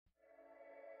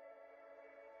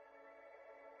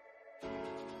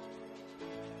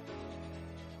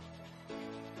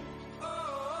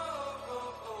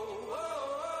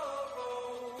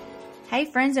Hey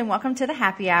friends, and welcome to the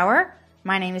Happy Hour.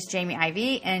 My name is Jamie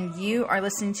Ivey, and you are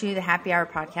listening to the Happy Hour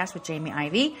podcast with Jamie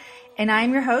Ivey. And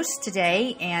I'm your host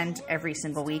today, and every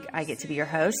single week I get to be your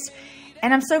host.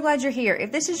 And I'm so glad you're here.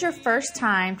 If this is your first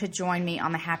time to join me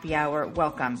on the Happy Hour,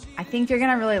 welcome. I think you're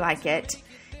going to really like it.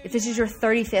 If this is your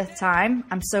 35th time,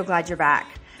 I'm so glad you're back.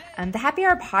 The Happy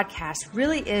Hour podcast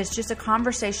really is just a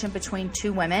conversation between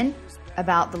two women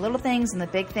about the little things and the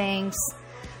big things,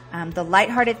 the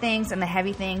lighthearted things and the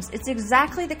heavy things. It's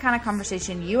exactly the kind of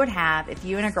conversation you would have if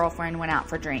you and a girlfriend went out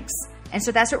for drinks. And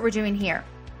so that's what we're doing here.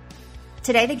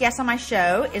 Today, the guest on my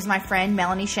show is my friend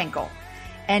Melanie Shankle.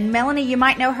 And Melanie, you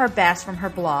might know her best from her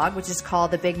blog, which is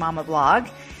called the Big Mama Blog.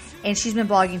 And she's been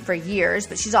blogging for years,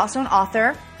 but she's also an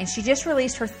author. And she just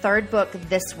released her third book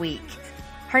this week.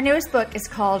 Her newest book is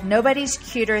called Nobody's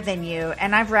Cuter Than You,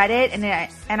 and I've read it,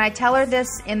 and I tell her this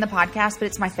in the podcast, but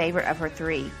it's my favorite of her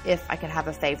three, if I could have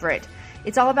a favorite.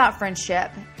 It's all about friendship,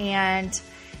 and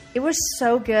it was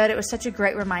so good. It was such a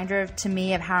great reminder to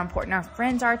me of how important our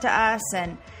friends are to us,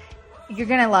 and you're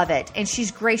going to love it. And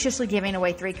she's graciously giving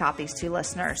away 3 copies to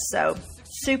listeners, so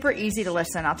super easy to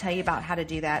listen. I'll tell you about how to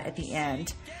do that at the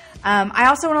end. I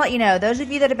also want to let you know, those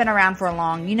of you that have been around for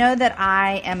long, you know that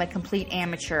I am a complete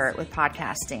amateur with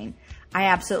podcasting. I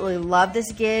absolutely love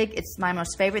this gig. It's my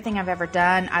most favorite thing I've ever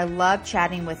done. I love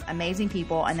chatting with amazing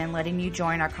people and then letting you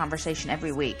join our conversation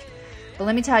every week. But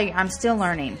let me tell you, I'm still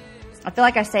learning. I feel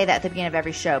like I say that at the beginning of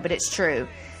every show, but it's true.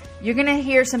 You're going to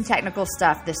hear some technical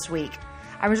stuff this week.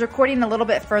 I was recording a little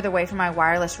bit further away from my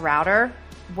wireless router.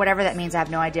 Whatever that means, I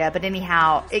have no idea. But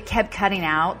anyhow, it kept cutting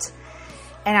out.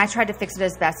 And I tried to fix it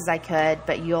as best as I could,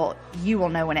 but you will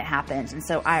know when it happens. And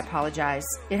so I apologize.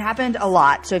 It happened a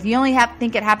lot. So if you only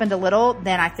think it happened a little,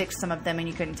 then I fixed some of them and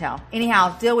you couldn't tell.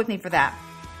 Anyhow, deal with me for that.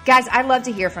 Guys, I'd love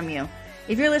to hear from you.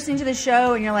 If you're listening to the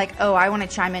show and you're like, oh, I want to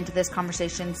chime into this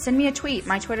conversation, send me a tweet.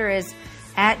 My Twitter is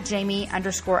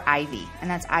 @Jamie_Ivey, and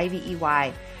that's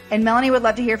Ivey. And Melanie would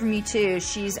love to hear from you too.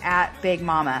 She's at Big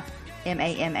Mama,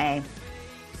 MAMA.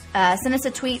 Send us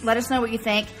a tweet. Let us know what you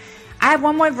think. I have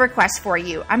one more request for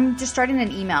you. I'm just starting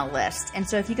an email list. And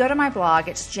so if you go to my blog,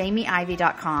 it's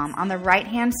jamieivey.com. On the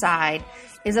right-hand side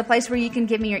is a place where you can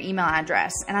give me your email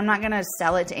address. And I'm not going to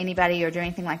sell it to anybody or do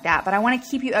anything like that. But I want to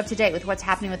keep you up to date with what's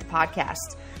happening with the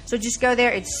podcast. So just go there.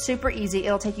 It's super easy.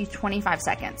 It'll take you 25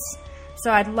 seconds.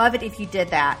 So I'd love it if you did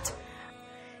that.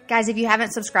 Guys, if you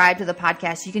haven't subscribed to the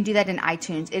podcast, you can do that in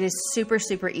iTunes. It is super,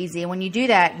 super easy. And when you do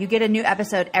that, you get a new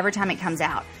episode every time it comes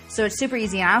out. So it's super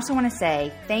easy. And I also want to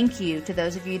say thank you to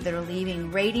those of you that are leaving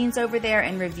ratings over there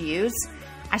and reviews.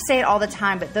 I say it all the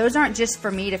time, but those aren't just for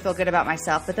me to feel good about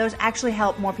myself, but those actually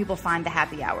help more people find the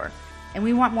happy hour. And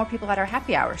we want more people at our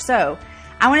happy hour. So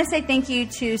I want to say thank you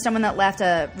to someone that left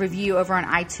a review over on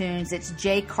iTunes. It's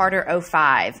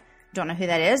jcarter05. Don't know who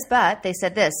that is, but they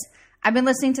said this. I've been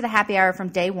listening to the Happy Hour from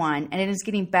day one, and it is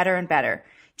getting better and better.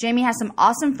 Jamie has some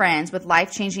awesome friends with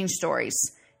life-changing stories.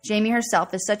 Jamie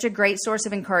herself is such a great source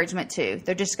of encouragement, too.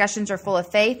 Their discussions are full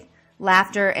of faith,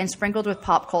 laughter, and sprinkled with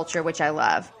pop culture, which I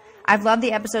love. I've loved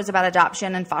the episodes about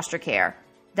adoption and foster care.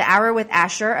 The Hour with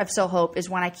Asher of Still Hope is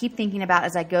one I keep thinking about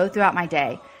as I go throughout my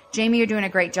day. Jamie, you're doing a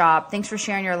great job. Thanks for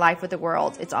sharing your life with the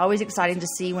world. It's always exciting to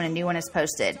see when a new one is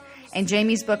posted. And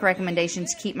Jamie's book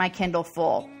recommendations keep my Kindle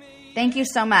full. Thank you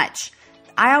so much.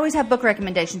 I always have book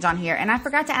recommendations on here, and I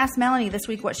forgot to ask Melanie this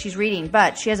week what she's reading,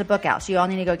 but she has a book out, so you all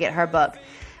need to go get her book.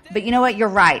 But you know what? You're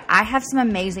right. I have some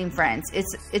amazing friends.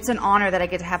 It's an honor that I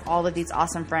get to have all of these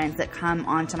awesome friends that come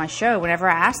onto my show whenever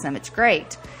I ask them. It's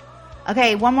great.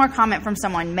 Okay, one more comment from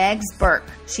someone, Megs Burke.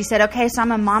 She said, okay, so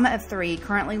I'm a mama of 3,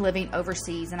 currently living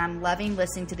overseas, and I'm loving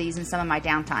listening to these in some of my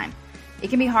downtime. It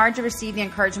can be hard to receive the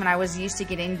encouragement I was used to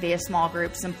getting via small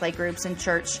groups and play groups and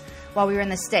church while we were in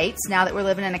the States, now that we're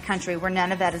living in a country where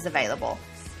none of that is available.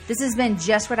 This has been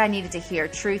just what I needed to hear,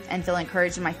 truth, and feel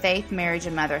encouraged in my faith, marriage,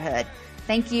 and motherhood.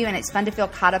 Thank you, and it's fun to feel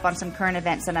caught up on some current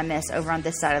events that I miss over on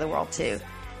this side of the world, too.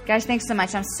 Guys, thanks so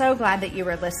much. I'm so glad that you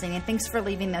were listening, and thanks for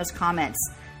leaving those comments.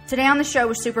 Today on the show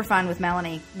was super fun with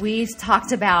Melanie. We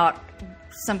talked about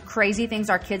some crazy things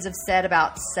our kids have said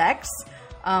about sex.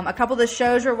 A couple of the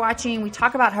shows we're watching, we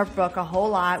talk about her book a whole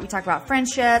lot. We talk about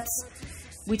friendships.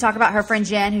 We talk about her friend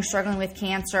Jen, who's struggling with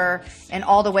cancer, and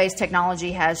all the ways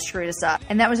technology has screwed us up.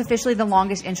 And that was officially the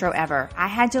longest intro ever. I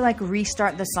had to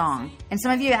restart the song. And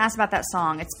some of you asked about that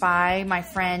song. It's by my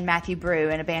friend Matthew Brew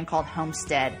in a band called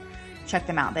Homestead. Check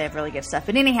them out. They have really good stuff.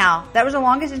 But anyhow, that was the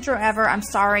longest intro ever. I'm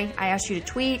sorry. I asked you to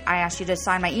tweet. I asked you to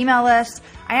sign my email list.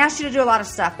 I asked you to do a lot of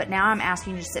stuff, but now I'm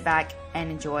asking you to sit back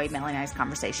and enjoy Melanie and I's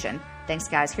conversation. Thanks,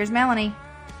 guys. Here's Melanie.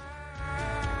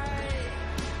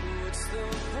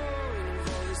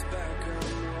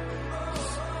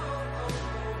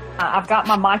 I've got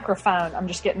my microphone. I'm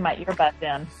just getting my earbuds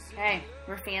in. Hey,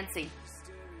 we're fancy.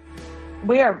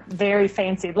 We are very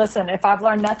fancy. Listen, if I've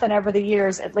learned nothing over the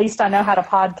years, at least I know how to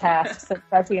podcast since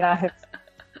Sophie and I have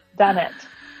done it.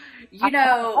 You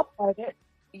know, it,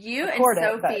 you and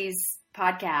Sophie's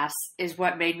podcast is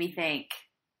what made me think,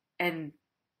 and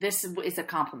this is a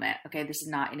compliment, okay? This is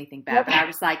not anything bad, but I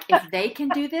was like, if they can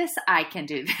do this, I can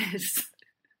do this.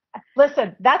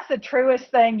 Listen, that's the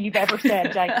truest thing you've ever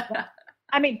said, Jake.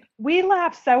 I mean, we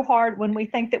laugh so hard when we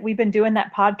think that we've been doing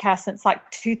that podcast since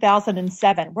like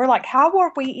 2007. We're like, how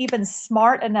were we even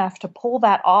smart enough to pull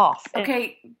that off?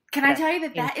 Okay, can I tell you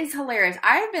that is hilarious?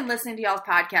 I have been listening to y'all's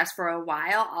podcast for a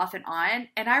while, off and on,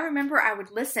 and I remember I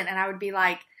would listen and I would be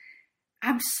like,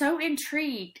 I'm so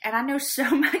intrigued, and I know so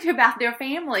much about their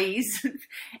families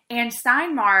and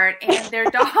Steinmart and their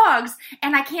dogs,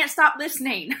 and I can't stop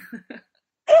listening.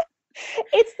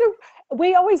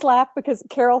 We always laugh because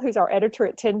Carol, who's our editor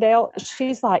at Tyndale,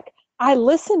 she's like, I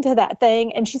listened to that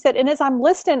thing. And she said, and as I'm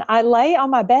listening, I lay on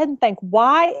my bed and think,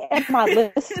 why am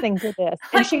I listening to this?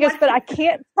 And she goes, but I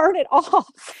can't turn it off.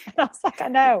 And I was like, I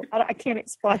know. I can't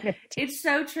explain it. It's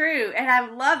so true. And I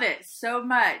love it so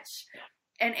much.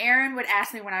 And Aaron would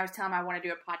ask me when I was telling him I want to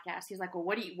do a podcast. He's like, well,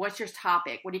 what's your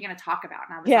topic? What are you going to talk about?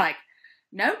 And I was like,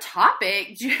 no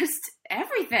topic, just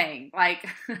everything. Like,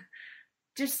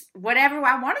 just whatever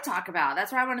I want to talk about.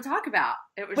 That's what I want to talk about.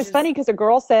 It was funny because a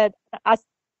girl said, I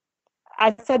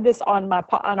said this on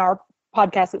our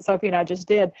podcast that Sophie and I just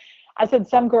did. I said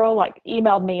some girl like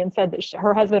emailed me and said that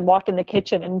her husband walked in the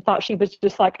kitchen and thought she was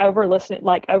just like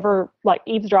like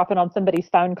eavesdropping on somebody's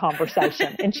phone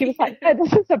conversation. And she was like, no,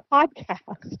 this is a podcast.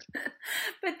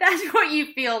 But that's what you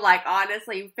feel like,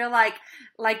 honestly. You feel like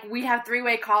we have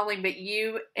three-way calling, but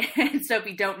you and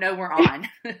Sophie don't know we're on.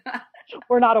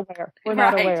 We're not aware. We're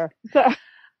not aware. So,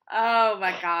 oh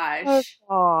my gosh.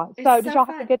 So did y'all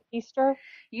have a good Easter?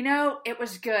 You know, it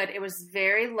was good. It was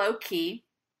very low key,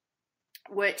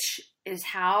 which is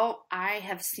how I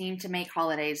have seemed to make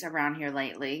holidays around here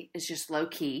lately. It's just low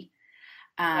key.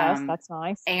 Yes, that's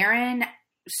nice. Aaron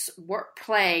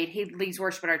played. He leads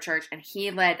worship at our church, and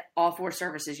he led all 4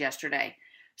 services yesterday.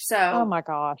 So, oh my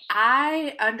gosh,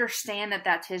 I understand that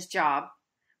that's his job.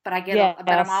 But but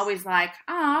I'm always like,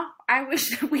 I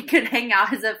wish that we could hang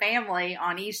out as a family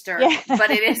on Easter. Yes. But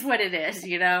it is what it is,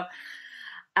 you know?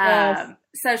 Yes.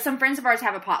 So some friends of ours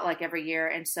have a potluck every year.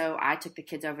 And so I took the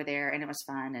kids over there and it was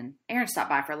fun. And Aaron stopped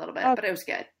by for a little bit, but it was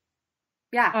good.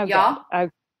 Yeah. Y'all?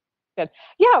 Good.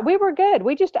 Yeah, we were good.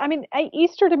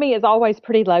 Easter to me is always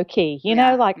pretty low key, you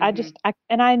know, like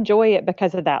I enjoy it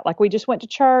because of that. Like we just went to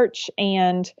church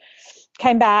and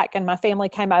came back and my family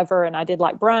came over and I did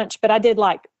like brunch, but I did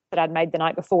like that I'd made the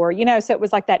night before, you know, so it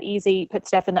was like that easy, put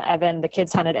stuff in the oven, the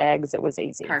kids hunted eggs. It was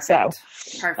easy. Perfect.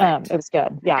 It was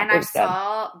good. Yeah. And I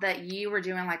saw that you were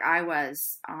doing like I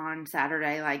was on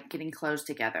Saturday, like getting clothes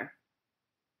together.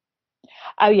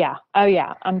 Oh yeah.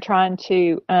 I'm trying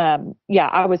to,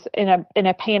 I was in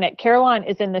a panic. Caroline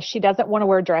is she doesn't want to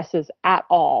wear dresses at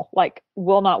all. Like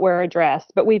will not wear a dress,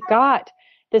 but we've got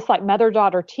this like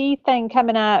mother-daughter tea thing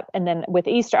coming up. And then with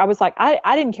Easter, I was like,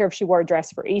 I didn't care if she wore a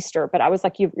dress for Easter, but I was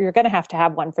like, you're going to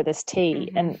have one for this tea.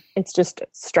 Mm-hmm. And it's just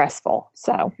stressful.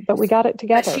 So, but we got it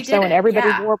together. And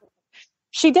everybody wore.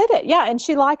 She did it. Yeah. And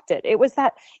she liked it. It was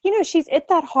that, you know, she's at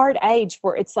that hard age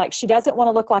where it's like, she doesn't want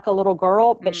to look like a little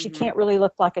girl, but she can't really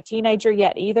look like a teenager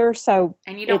yet either. So,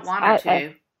 and you don't want her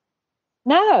to.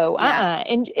 No,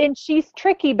 And she's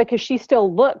tricky because she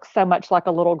still looks so much like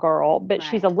a little girl, but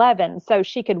she's 11, so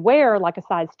she could wear like a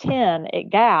size 10 at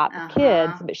Gap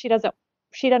kids, but she doesn't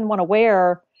want to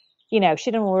wear, you know, she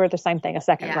didn't wear the same thing a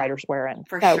second grader's wearing.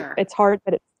 For sure. It's hard,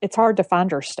 but it's hard to find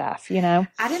her stuff, you know.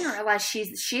 I didn't realize she's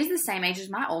the same age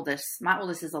as my oldest. My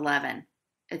oldest is 11.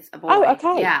 It's a boy. Oh,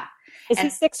 okay. Yeah. Is he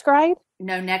 6th grade?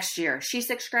 No, next year. She's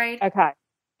 6th grade. Okay.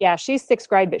 Yeah, she's 6th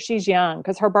grade, but she's young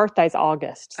because her birthday's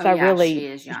August. So really, she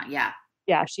is young. Yeah.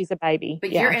 Yeah, she's a baby.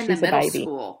 But you're in the middle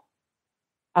school.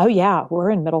 Oh yeah,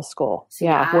 we're in middle school.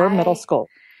 We're middle school.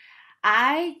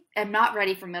 I am not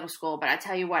ready for middle school, but I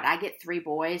tell you what, I get 3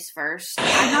 boys first.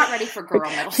 I'm not ready for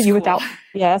girl middle school.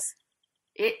 Yes.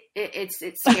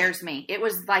 It scares me. It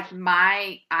was like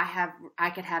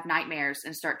I could have nightmares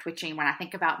and start twitching when I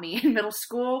think about me in middle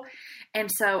school,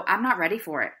 and so I'm not ready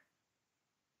for it.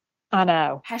 I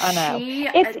know. Has she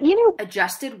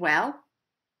adjusted well?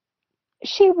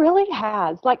 She really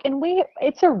has. Like, and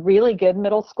it's a really good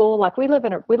middle school. Like we live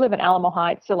in Alamo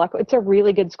Heights, so like it's a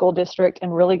really good school district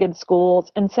and really good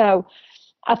schools. And so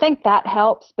I think that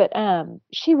helps, but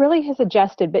she really has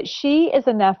adjusted, but she is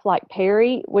enough like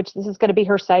Perry, which this is going to be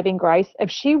her saving grace,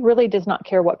 if she really does not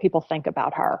care what people think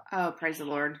about her. Oh, praise the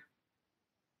Lord.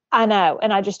 I know.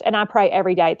 And I pray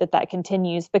every day that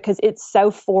continues because it's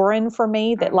so foreign for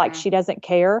me that like Mm-hmm. she doesn't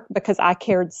care because I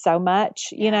cared so much,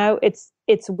 Yeah.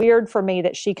 it's weird for me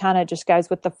that she kind of just goes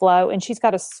with the flow and she's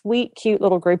got a sweet, cute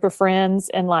little group of friends.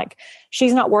 And like,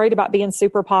 she's not worried about being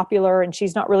super popular and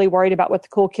she's not really worried about what the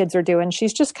cool kids are doing.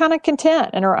 She's just kind of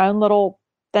content in her own little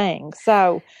thing.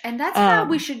 So, And that's how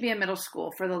we should be in middle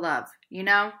school for the love, you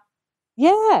know?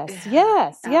 yes,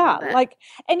 yes, I yeah. love it. Like,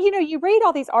 and you read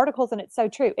all these articles and it's so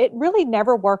true. It really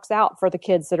never works out for the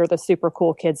kids that are the super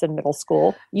cool kids in middle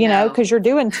school, No. because you're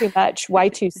doing too much way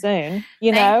too soon,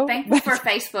 Thankful for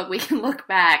Facebook, we can look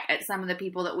back at some of the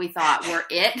people that we thought were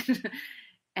it.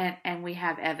 And we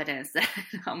have evidence that,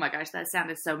 oh my gosh, that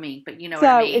sounded so mean, but you know what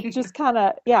I So mean? it's just kind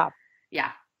of, yeah.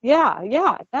 Yeah. Yeah,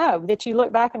 yeah. No, that you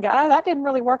look back and go, oh, that didn't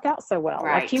really work out so well.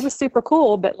 Like he Right. was super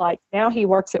cool, but like now he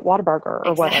works at Whataburger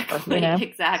or Exactly. whatever,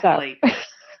 Exactly.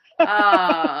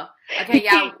 So. Okay,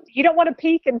 yeah. You don't want to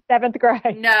peak in seventh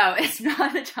grade. No, it's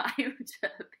not the time to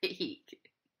peak.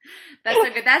 That's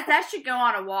so good. That should go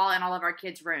on a wall in all of our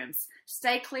kids' rooms.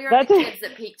 Stay clear of the kids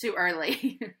that peak too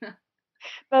early.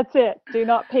 That's it. Do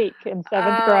not peak in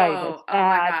seventh grade. It's Oh my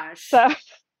bad. gosh. So,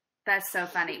 that's so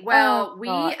funny. Well,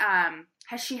 God.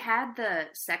 has she had the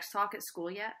sex talk at school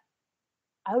yet?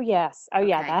 Oh yes. Oh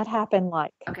yeah. Okay. That happened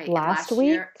like last week.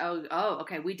 Year. Oh,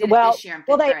 okay. We did it this year in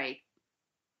fifth grade.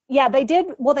 Yeah, they did.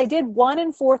 Well, they did one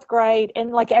in fourth grade,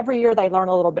 and like every year they learn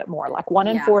a little bit more. Like one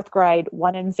in fourth grade,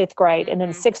 one in fifth grade, and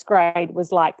then sixth grade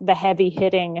was like the heavy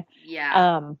hitting.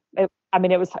 Yeah. It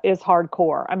was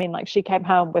hardcore. I mean, like she came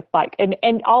home with like, and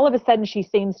all of a sudden she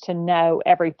seems to know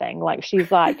everything. Like she's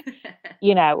like,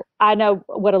 I know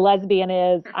what a lesbian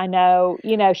is. I know,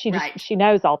 she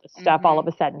knows all this stuff all of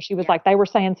a sudden. She was like, they were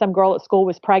saying some girl at school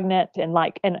was pregnant and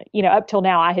up till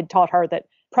now I had taught her that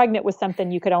pregnant was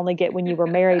something you could only get when you were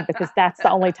married because that's the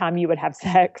only time you would have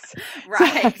sex.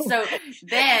 Right. So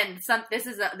then this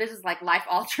is like life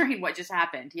altering what just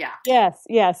happened. Yeah.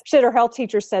 Yes. She said her health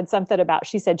teacher said something about,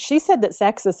 she said that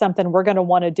sex is something we're going to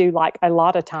want to do like a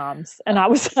lot of times. And I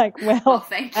was like, well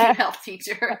thank you, health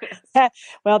teacher.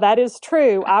 Well, that is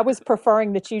true. I was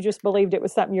preferring that you just believed it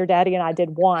was something your daddy and I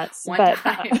did once. One but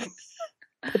time.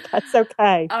 But that's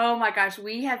okay. Oh my gosh.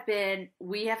 We have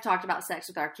talked about sex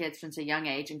with our kids since a young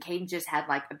age, and Caden just had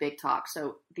like a big talk.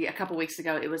 So a couple weeks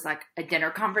ago, it was like a dinner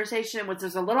conversation, which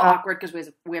was a little awkward because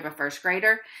we have a first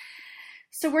grader.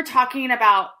 So we're talking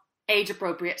about age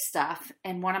appropriate stuff.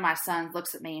 And one of my sons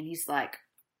looks at me and he's like,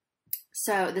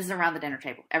 so this is around the dinner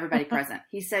table, everybody present.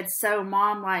 He said, so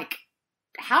mom, like,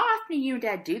 how often do you and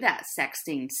dad do that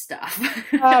sexting stuff?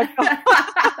 Oh,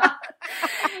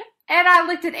 and I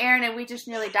looked at Aaron and we just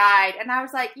nearly died. And I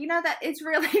was like, that it's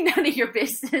really none of your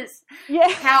business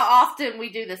how often we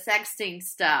do the sexting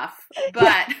stuff,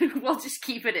 but we'll just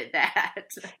keep it at that.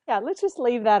 Yeah, let's just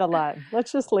leave that alone.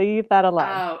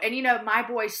 Oh, and my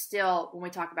boys still, when we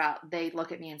talk about, they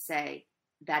look at me and say,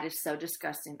 that is so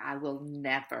disgusting. I will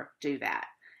never do that.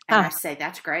 And I say,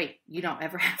 that's great. You don't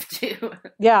ever have to.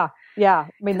 Yeah. I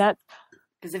mean,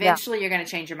 because eventually you're going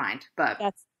to change your mind. But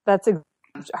that's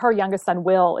her youngest son,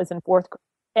 Will, is in fourth grade,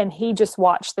 and he just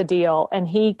watched the deal, and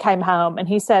he came home and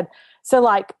he said, so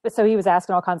he was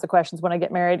asking all kinds of questions when I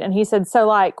get married. And he said, so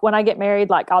like when I get married,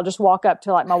 like I'll just walk up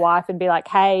to like my wife and be like,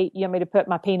 hey, you want me to put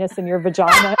my penis in your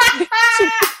vagina?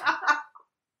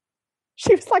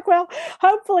 She was like, well,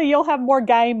 hopefully you'll have more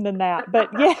game than that. But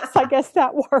yes, I guess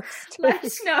that works too. Let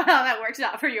us know how that works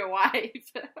out for your wife.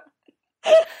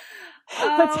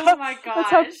 My gosh. Let's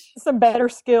hope some better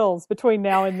skills between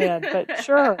now and then, but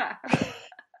sure.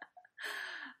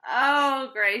 Oh,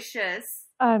 gracious.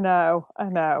 I know.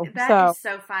 That is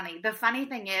so funny. The funny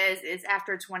thing is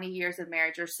after 20 years of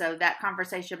marriage or so, that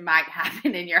conversation might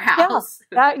happen in your house.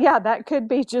 That could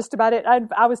be just about it.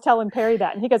 I was telling Perry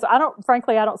that, and he goes, I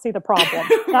don't see the problem.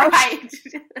 Right.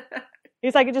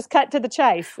 He's like, just cut to the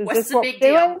chase. What's the big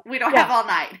deal? We don't have all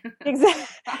night.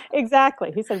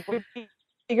 Exactly. He said, we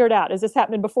figure it out. Is this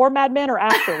happening before Mad Men or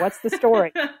after? What's the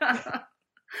story?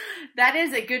 That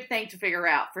is a good thing to figure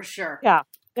out for sure.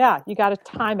 Yeah, you got to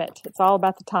time it. It's all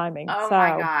about the timing. Oh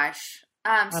my gosh.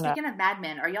 Speaking of Mad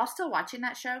Men, are y'all still watching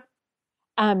that show?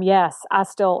 Yes, I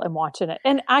still am watching it.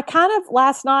 And I kind of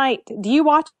last night, do you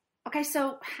watch? Okay,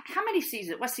 so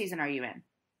what season are you in?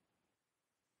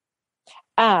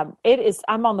 I'm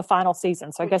on the final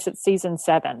season, so I guess it's season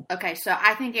 7. Okay, so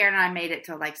I think Aaron and I made it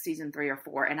to like season 3 or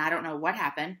 4, and I don't know what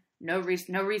happened. No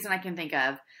reason I can think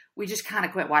of. We just kind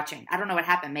of quit watching. I don't know what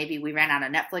happened. Maybe we ran out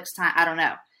of Netflix time. I don't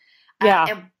know.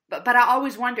 Yeah. But I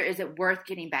always wonder, is it worth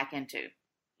getting back into?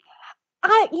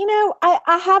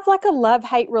 I have like a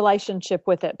love-hate relationship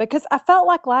with it because I felt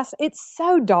like it's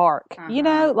so dark,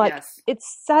 like Yes.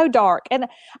 it's so dark. And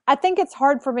I think it's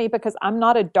hard for me because I'm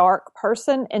not a dark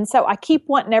person. And so I keep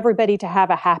wanting everybody to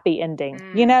have a happy ending,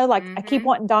 like I keep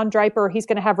wanting Don Draper, he's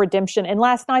going to have redemption. And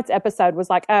last night's episode was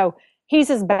like, oh,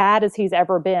 he's as bad as he's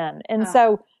ever been. And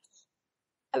so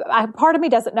part of me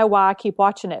doesn't know why I keep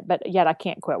watching it, but yet I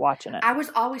can't quit watching it. I was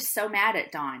always so mad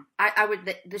at Don. I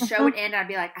would, the show would end and I'd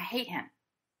be like, I hate him.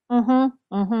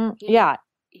 Yeah.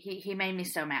 He made me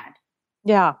so mad.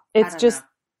 Yeah. It's just,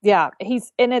 yeah,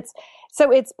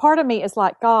 it's part of me is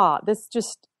like, God, this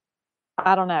just,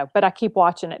 I don't know, but I keep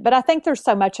watching it. But I think there's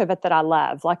so much of it that I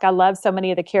love. Like I love so many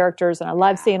of the characters and I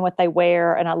love seeing what they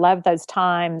wear and I love those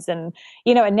times and,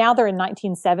 and now they're in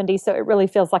 1970. So it really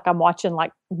feels like I'm watching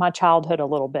like my childhood a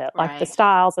little bit, like the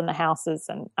styles and the houses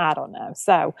and I don't know.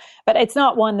 So, but it's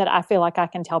not one that I feel like I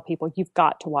can tell people you've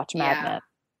got to watch Mad Men.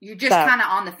 You're just kind of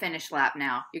on the finish lap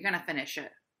now. You're going to finish it.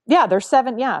 Yeah. There's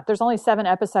only 7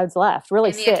 episodes left. Really,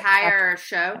 in the entire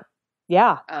show?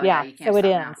 Yeah. Oh, yeah. You can't so it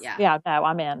ends. Yeah. No,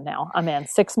 I'm in now. I'm in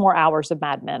 6 more hours of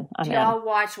Mad Men. Do y'all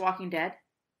watch Walking Dead?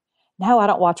 No, I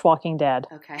don't watch Walking Dead.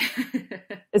 Okay.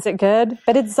 Is it good?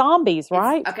 But it's zombies,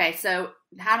 right? Okay. So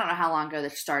I don't know how long ago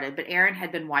this started, but Aaron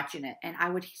had been watching it and I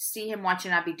would see him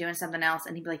watching. I'd be doing something else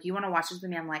and he'd be like, you want to watch this with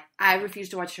me? I'm like, I refuse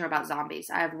to watch a show about zombies.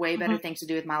 I have way better things to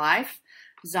do with my life.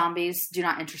 Zombies do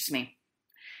not interest me.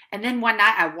 And then one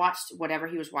night I watched whatever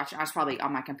he was watching. I was probably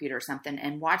on my computer or something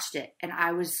and watched it. And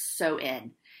I was so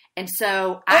in. And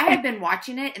so I had been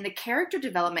watching it and the character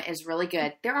development is really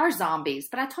good. There are zombies,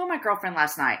 but I told my girlfriend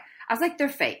last night, I was like, they're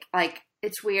fake. Like,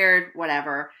 it's weird,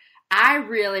 whatever. I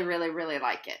really, really, really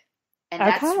like it. And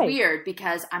that's weird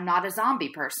because I'm not a zombie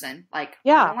person. Like,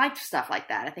 I don't like stuff like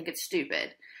that. I think it's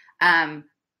stupid. But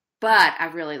I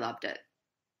really loved it.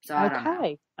 So I don't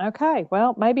know. Okay.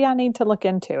 Well, maybe I need to look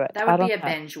into it. That would be a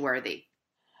binge worthy.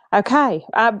 Okay.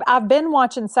 I've been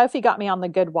watching, Sophie got me on The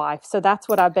Good Wife. So that's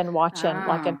what I've been watching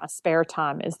like in my spare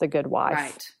time is The Good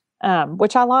Wife. Right.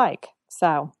 Which I like.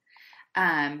 So.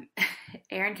 Aaron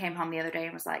came home the other day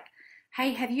and was like,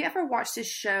 hey, have you ever watched this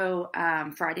show,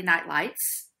 Friday Night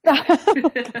Lights? And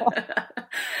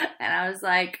I was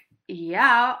like,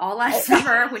 yeah, all last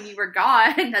summer when you were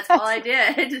gone. That's all I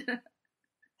did.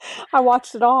 I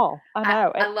watched it all. I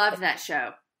know. I love that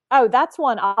show. Oh, that's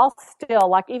one I'll still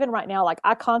like even right now, like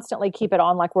I constantly keep it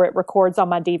on like where it records on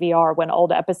my DVR when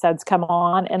old episodes come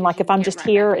on. And like if I'm just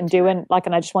here and doing like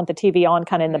and I just want the TV on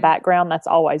kind of in the background, that's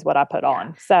always what I put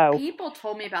on. So people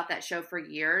told me about that show for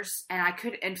years and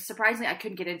surprisingly I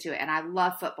couldn't get into it. And I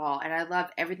love football and I love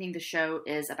everything the show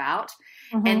is about.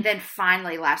 And then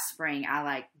finally last spring I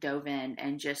like dove in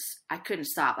and I couldn't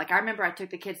stop. Like I remember I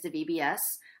took the kids to VBS.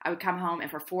 I would come home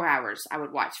and for 4 hours I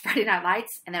would watch Friday Night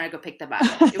Lights and then I'd go pick them up.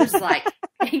 It was like,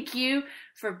 thank you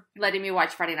for letting me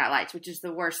watch Friday Night Lights, which is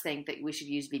the worst thing that we should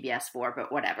use VBS for,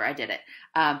 but whatever, I did it.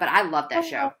 But I love that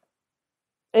show.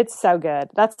 It's so good.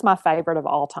 That's my favorite of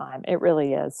all time. It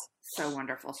really is. So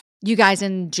wonderful. You guys,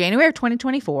 in January of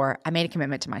 2024, I made a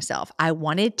commitment to myself. I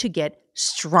wanted to get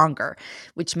stronger,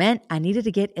 which meant I needed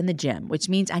to get in the gym, which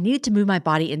means I needed to move my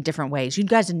body in different ways. You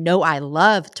guys know I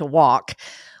love to walk.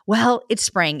 Well, it's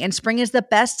spring, and spring is the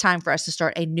best time for us to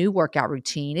start a new workout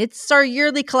routine. It's our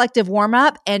yearly collective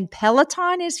warm-up, and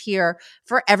Peloton is here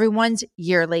for everyone's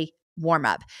yearly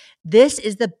warm-up. This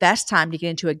is the best time to get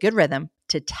into a good rhythm,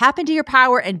 to tap into your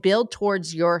power and build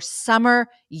towards your summer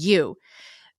you.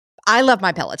 I love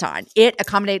my Peloton. It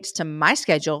accommodates to my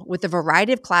schedule with a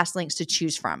variety of class links to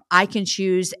choose from. I can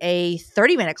choose a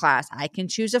 30-minute class. I can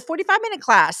choose a 45-minute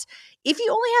class. If you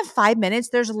only have 5 minutes,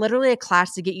 there's literally a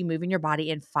class to get you moving your body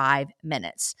in 5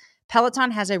 minutes. Peloton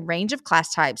has a range of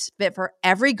class types fit for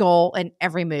every goal and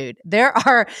every mood. There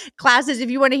are classes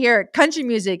if you want to hear country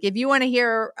music, if you want to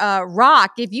hear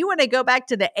rock, if you want to go back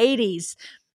to the 80s.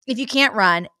 If you can't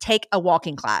run, take a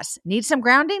walking class. Need some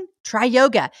grounding? Try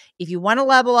yoga. If you want to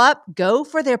level up, go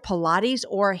for their Pilates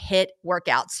or HIIT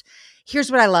workouts.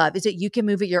 Here's what I love is that you can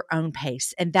move at your own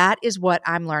pace. And that is what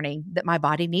I'm learning that my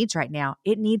body needs right now.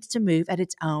 It needs to move at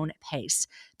its own pace.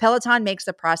 Peloton makes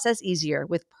the process easier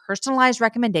with personalized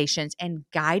recommendations and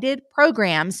guided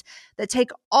programs that take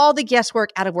all the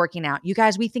guesswork out of working out. You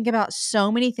guys, we think about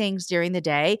so many things during the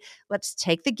day. Let's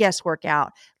take the guesswork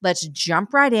out. Let's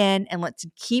jump right in and let's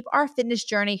keep our fitness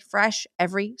journey fresh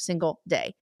every single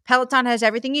day. Peloton has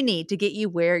everything you need to get you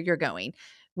where you're going.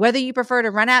 Whether you prefer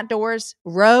to run outdoors,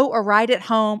 row or ride at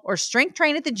home, or strength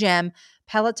train at the gym,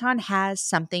 Peloton has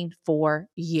something for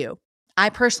you. I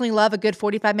personally love a good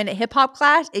 45-minute hip hop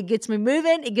class. It gets me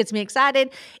moving. It gets me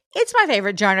excited. It's my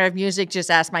favorite genre of music. Just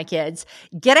ask my kids.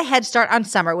 Get a head start on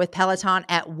summer with Peloton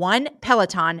at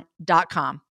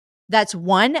onepeloton.com. That's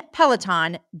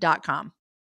onepeloton.com.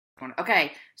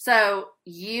 Okay. So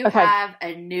you have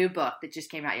a new book that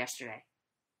just came out yesterday.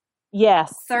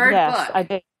 Yes. Third yes, book. I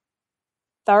did.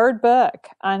 Third book.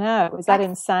 I know. Is that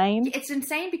insane? It's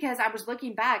insane because I was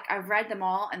looking back. I've read them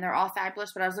all and they're all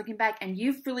fabulous, but I was looking back and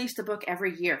you've released a book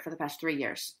every year for the past 3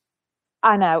 years.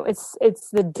 I know. It's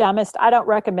the dumbest. I don't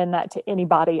recommend that to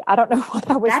anybody. I don't know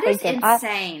what I was thinking. That is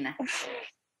insane.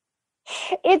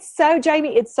 It's so,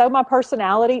 Jamie, it's so my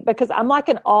personality because I'm like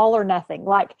an all or nothing.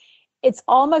 Like it's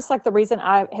almost like the reason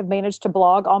I have managed to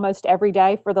blog almost every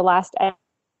day for the last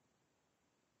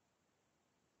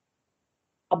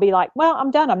I'll be like, well,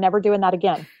 I'm done. I'm never doing that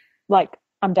again. Like,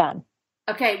 I'm done.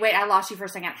 Okay, wait, I lost you for a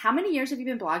second. How many years have you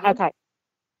been blogging? Okay.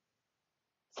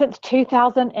 Since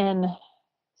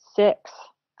 2006.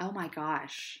 Oh my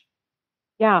gosh.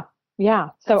 Yeah.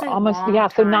 Yeah. So That's a almost, long yeah.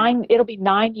 So time. it'll be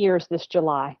 9 years this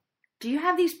July. Do you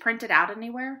have these printed out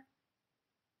anywhere?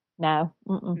 No.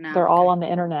 No, They're all on the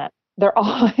internet.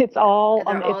 It's all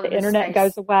They're on, all if in the this internet space.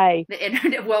 goes away. The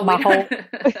internet, well, my we whole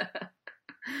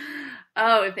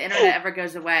Oh, if the internet ever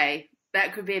goes away,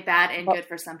 that could be bad and good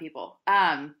for some people.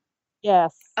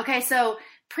 Yes. Okay, so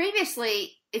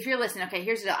previously, if you're listening, okay,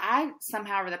 here's the deal. I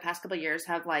somehow over the past couple of years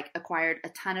have like acquired a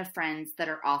ton of friends that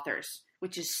are authors,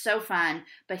 which is so fun.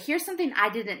 But here's something I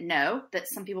didn't know that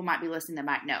some people might be listening that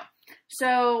might know.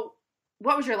 So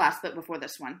what was your last book before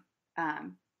this one?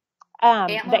 The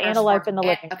Antelope in the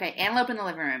Living Room. Okay, Antelope in the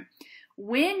Living Room.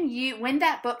 When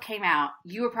that book came out,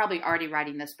 you were probably already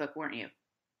writing this book, weren't you?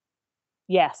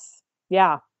 Yes.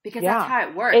 Yeah. Because Yeah. that's how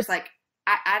it works. It's, like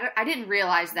I didn't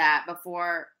realize that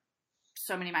before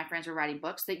so many of my friends were writing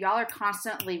books, that y'all are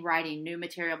constantly writing new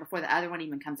material before the other one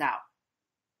even comes out.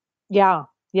 Yeah.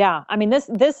 Yeah. I mean, this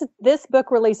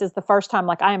book release is the first time,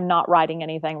 like, I am not writing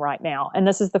anything right now. And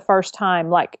this is the first time,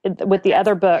 like, with the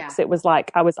other books, It was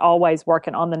like I was always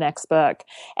working on the next book.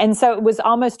 And so it was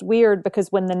almost weird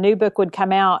because when the new book would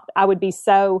come out, I would be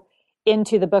so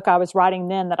into the book I was writing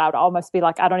then that I would almost be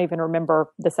like, I don't even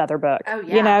remember this other book. Oh,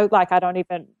 yeah. You know, like I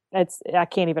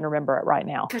can't even remember it right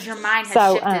now. Because your mind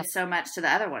has shifted so much to the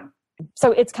other one.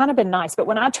 So it's kind of been nice. But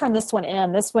when I turned this one,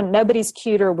 Nobody's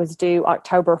Cuter was due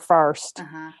October 1st.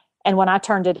 Uh-huh. And when I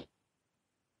turned it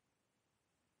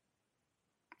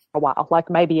a while,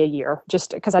 like maybe a year, just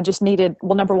because I just needed,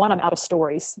 well, number one, I'm out of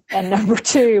stories. And number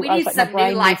two, we I was need like, some my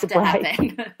brain new life needs a to break.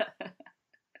 happen.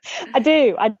 I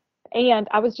do. And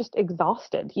I was just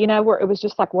exhausted, you know, where it was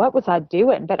just like, what was I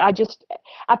doing? But I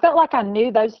felt like I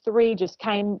knew those three just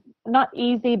came not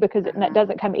easy because it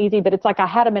doesn't come easy, but it's like I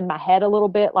had them in my head a little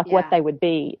bit, like what they would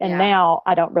be. And now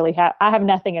I have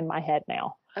nothing in my head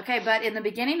now. Okay. But in the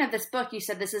beginning of this book, you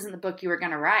said this isn't the book you were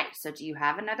going to write. So do you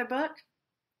have another book?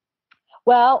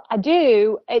 Well, I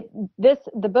do.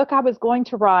 The book I was going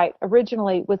to write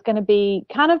originally was going to be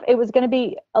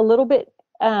a little bit,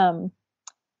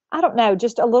 I don't know,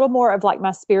 just a little more of like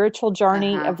my spiritual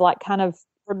journey of like kind of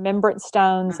remembrance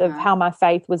stones of how my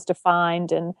faith was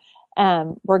defined and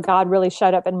where God really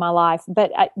showed up in my life.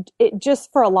 But it just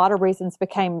for a lot of reasons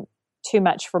became too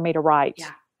much for me to write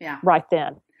right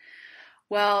then.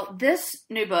 Well, this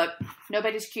new book,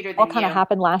 Nobody's Cuter Than You. What kind of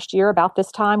happened last year about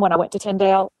this time when I went to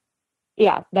Tyndale?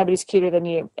 Yeah, Nobody's Cuter Than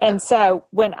You. And so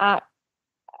when I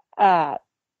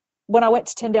went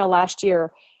to Tyndale last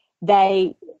year,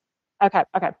 Okay.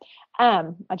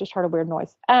 I just heard a weird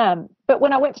noise. But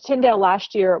when I went to Tyndale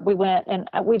last year, we went and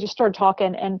we just started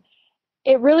talking, and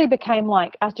it really became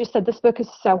like, I just said, this book is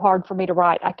so hard for me to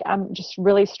write. I'm just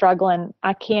really struggling.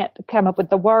 I can't come up with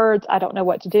the words. I don't know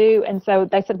what to do. And so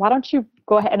they said, why don't you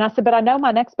go ahead? And I said, but I know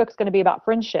my next book's going to be about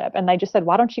friendship. And they just said,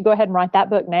 why don't you go ahead and write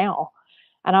that book now?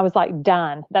 And I was like,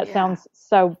 done. That sounds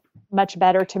so much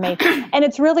better to me. And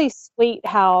it's really sweet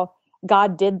how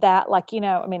God did that. Like, you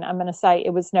know, I mean, I'm going to say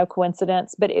it was no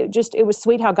coincidence, but it was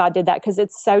sweet how God did that because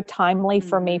it's so timely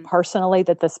for me personally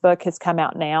that this book has come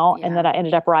out now and that I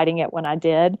ended up writing it when I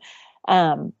did,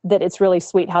 that it's really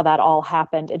sweet how that all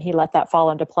happened. And he let that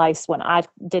fall into place when I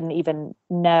didn't even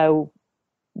know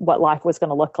what life was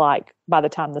going to look like by the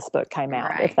time this book came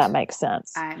out, if that makes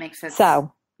sense. It makes sense.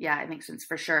 So, yeah, it makes sense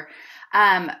for sure.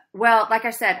 Well, like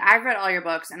I said, I've read all your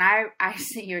books and I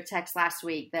sent you a text last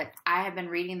week that I have been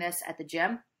reading this at the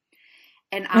gym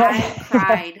and I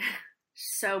cried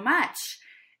so much.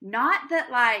 Not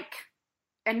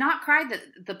cried that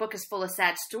the book is full of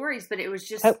sad stories, but it was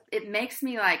just, it makes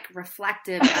me like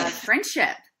reflective of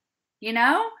friendship, you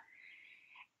know?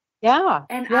 Yeah.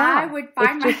 And yeah. I would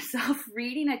find myself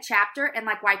reading a chapter and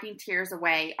like wiping tears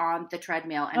away on the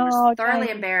treadmill and was Oh, thoroughly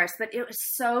dang. embarrassed, but it was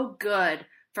so good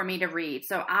for me to read.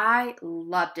 So I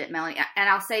loved it, Melanie. And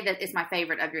I'll say that it's my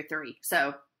favorite of your three.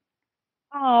 So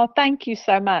Oh, thank you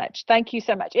so much. Thank you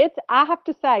so much. I have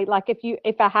to say, like,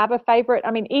 if I have a favorite,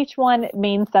 I mean, each one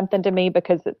means something to me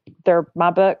because they're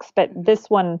my books, but this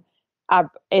one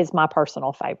is my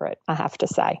personal favorite, I have to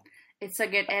say. it's so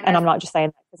good. And I'm not just saying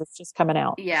that because it's just coming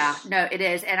out. Yeah, no, it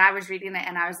is. And I was reading it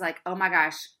and I was like, oh my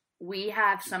gosh, we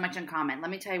have so much in common. Let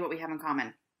me tell you what we have in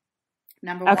common.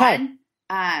 Number one,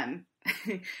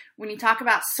 when you talk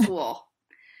about school,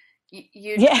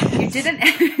 you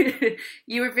didn't,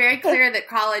 you were very clear that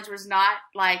college was not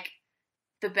like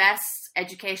the best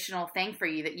educational thing for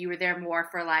you, that you were there more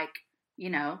for like, you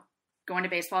know, going to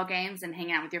baseball games and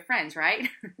hanging out with your friends, right?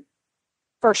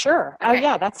 For sure. Okay. Oh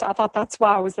yeah. I thought that's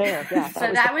why I was there. Yeah.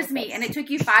 So that was me. And it took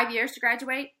you 5 years to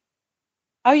graduate?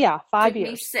 Oh yeah. 5 years.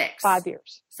 Me 6. 5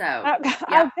 years. So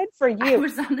yeah. Good for you. I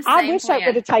was on the same I wish plan. it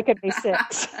would have taken me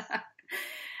 6.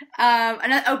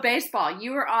 Baseball.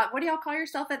 You were on, what do y'all call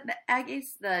yourself at the Aggies?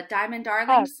 The Diamond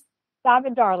Darlings?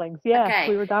 Diamond Darlings. Yeah. Okay.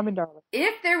 We were Diamond Darlings.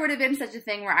 If there would have been such a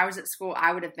thing where I was at school,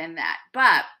 I would have been that.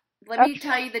 But let me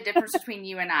tell you the difference between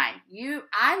you and I.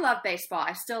 I love baseball.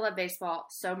 I still love baseball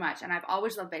so much, and I've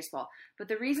always loved baseball. But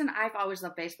the reason I've always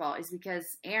loved baseball is because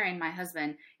Aaron, my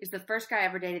husband, is the first guy I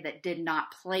ever dated that did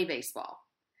not play baseball.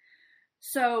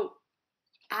 So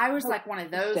I was like one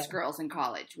of those girls in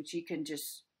college, which you can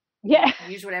just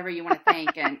use whatever you want to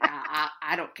think, and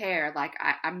I don't care. Like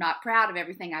I'm not proud of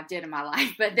everything I did in my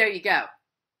life, but there you go.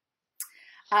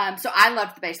 So I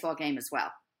loved the baseball game as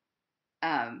well.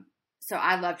 So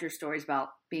I loved your stories about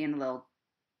being a little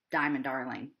Diamond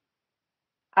Darling.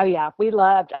 Oh yeah, we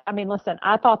loved. I mean, listen,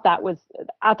 I thought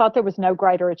there was no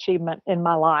greater achievement in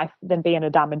my life than being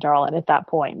a Diamond Darling at that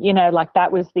point. You know, like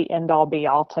that was the end all be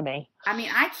all to me. I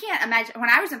mean, I can't imagine when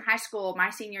I was in high school,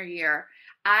 my senior year,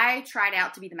 I tried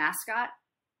out to be the mascot,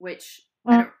 which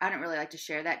I don't really like to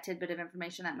share that tidbit of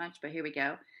information that much, but here we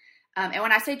go. And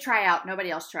when I say try out, nobody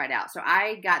else tried out. So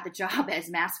I got the job as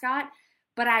mascot.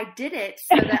 But I did it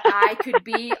so that I could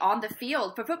be on the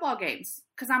field for football games.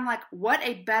 Because I'm like, what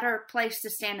a better place to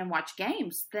stand and watch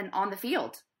games than on the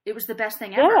field. It was the best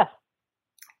thing ever. Yeah.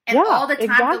 And all the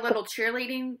time, the little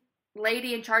cheerleading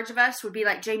lady in charge of us would be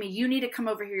like, Jamie, you need to come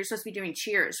over here. You're supposed to be doing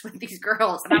cheers with these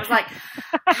girls. And I was like,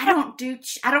 I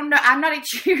don't know. I'm not a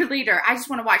cheerleader. I just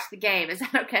want to watch the game. Is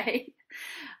that okay?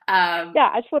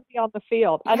 I just want to be on the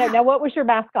field. I don't know. What was your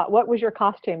mascot? What was your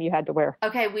costume you had to wear?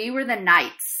 Okay, we were the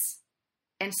Knights.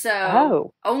 And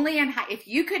so only if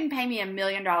you couldn't pay me $1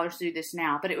 million to do this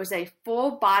now, but it was a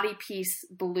full body piece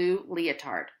blue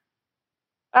leotard.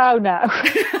 Oh no.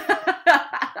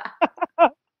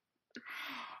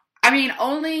 I mean,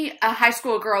 only a high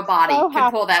school girl body can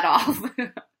pull that off.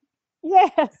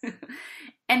 Yes.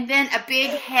 And then a big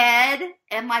head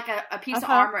and like a piece of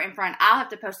armor in front. I'll have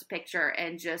to post a picture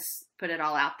and just put it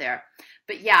all out there.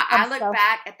 But yeah, I look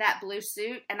back at that blue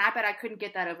suit and I bet I couldn't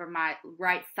get that over my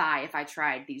right thigh if I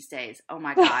tried these days. Oh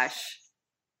my gosh.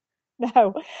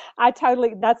 No,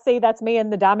 that's me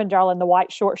and the Diamond Darling, the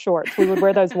white short shorts. We would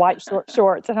wear those white short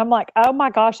shorts. And I'm like, oh my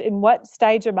gosh, in what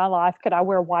stage of my life could I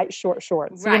wear white short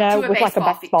shorts? Right, you know, with like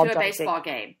a baseball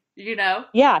game. You know?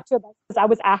 Yeah, because I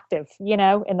was active, you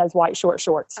know, in those white short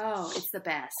shorts. Oh, it's the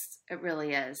best. It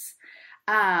really is.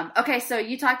 Okay, so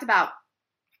you talked about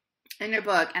in your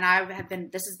book,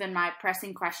 and this has been my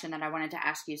pressing question that I wanted to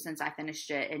ask you since I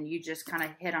finished it, and you just kind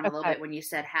of hit on a little bit when you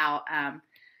said how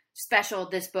special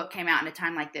this book came out in a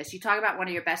time like this. You talk about one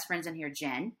of your best friends in here,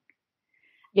 Jen.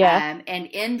 Yeah. And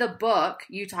in the book,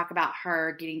 you talk about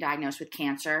her getting diagnosed with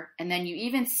cancer. And then you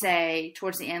even say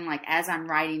towards the end, like, as I'm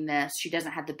writing this, she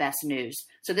doesn't have the best news.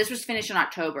 So this was finished in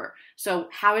October. So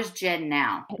how is Jen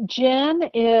now? Jen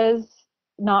is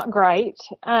not great.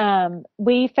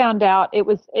 We found out it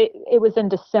was in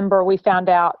December. We found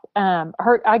out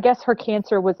her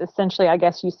cancer was essentially, I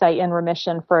guess you say, in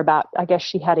remission for about, I guess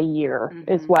she had a year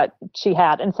is what she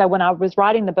had. And so when I was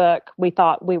writing the book, we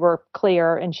thought we were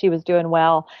clear and she was doing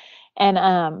well. And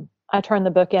I turned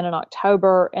the book in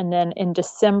October, and then in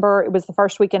December, it was the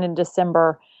first weekend in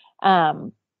December,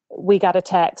 we got a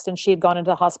text and she had gone into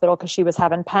the hospital because she was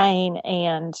having pain,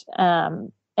 and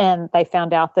they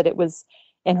found out that it was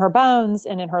in her bones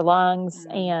and in her lungs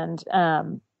and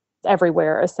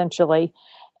everywhere essentially.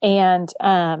 And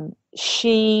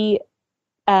she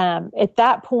at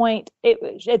that point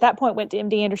went to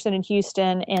MD Anderson in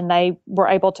Houston, and they were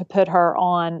able to put her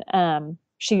on.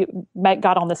 She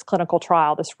got on this clinical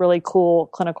trial, this really cool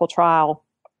clinical trial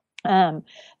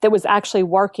that was actually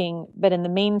working. But in the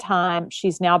meantime,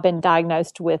 she's now been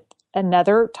diagnosed with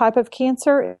another type of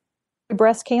cancer,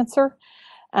 breast cancer,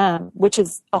 which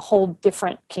is a whole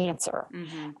different cancer.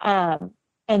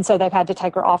 And so they've had to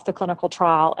take her off the clinical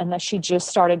trial, and that she just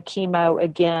started chemo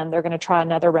again. They're going to try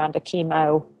another round of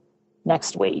chemo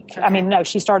next week. Okay. I mean, no,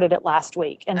 she started it last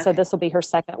week. And so this will be her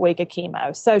second week of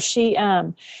chemo. So she,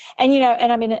 and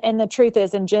I mean, and the truth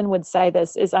is, and Jen would say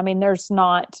this is, I mean, they're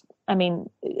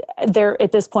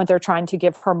at this point, they're trying to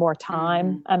give her more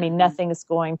time. I mean, nothing is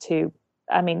going to,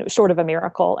 short of a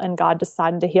miracle and God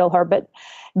deciding to heal her. But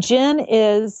Jen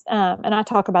is, and I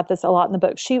talk about this a lot in the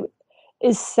book, she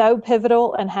is so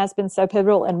pivotal and has been so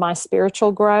pivotal in my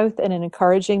spiritual growth and in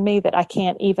encouraging me that I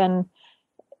can't even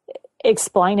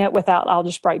explain it without, I'll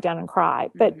just break down and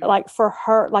cry. But like for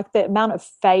her, like the amount of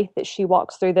faith that she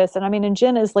walks through this. And I mean, and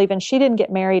Jen is leaving, she didn't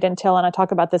get married until, and I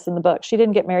talk about this in the book, she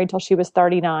didn't get married until she was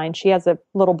 39. She has a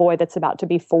little boy that's about to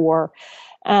be 4.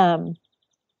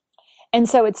 And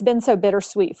so it's been so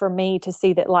bittersweet for me to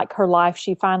see that, like, her life,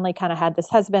 she finally kind of had this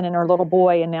husband and her little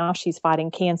boy, and now she's fighting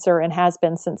cancer and has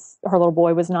been since her little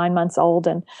boy was 9 months old.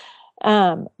 And,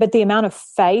 but the amount of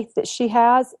faith that she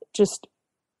has just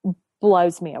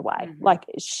blows me away. Like,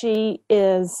 she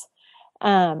is,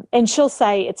 and she'll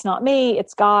say, it's not me,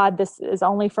 it's God. This is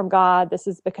only from God. This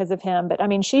is because of him. But I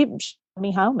mean, she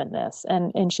me home in this.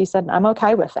 And she said, I'm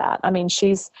okay with that. I mean,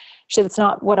 it's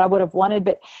not what I would have wanted,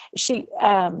 but she,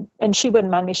 and she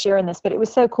wouldn't mind me sharing this, but it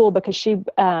was so cool because she,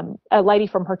 a lady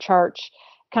from her church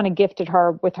kind of gifted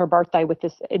her with her birthday with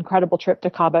this incredible trip to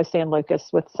Cabo San Lucas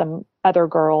with some other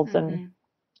girls. And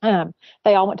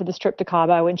they all went to this trip to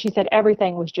Cabo, and she said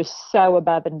everything was just so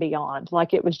above and beyond.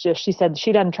 Like, it was just, she said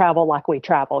she doesn't travel like we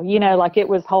travel, like it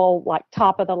was whole, like,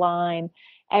 top of the line,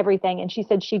 everything. And she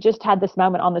said she just had this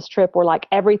moment on this trip where, like,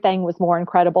 everything was more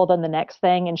incredible than the next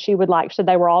thing. And she would, like, so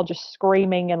they were all just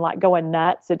screaming and, like, going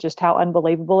nuts at just how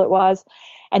unbelievable it was.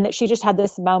 And that she just had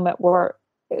this moment where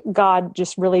God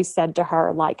just really said to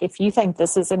her, like, if you think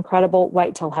this is incredible,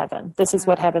 wait till heaven. This is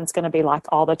what heaven's going to be like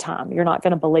all the time. You're not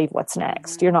going to believe what's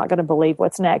next. You're not going to believe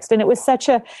what's next. And it was so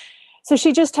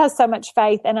she just has so much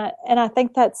faith. And I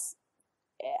think that's,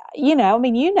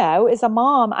 as a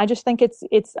mom, I just think it's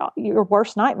your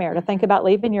worst nightmare to think about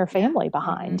leaving your family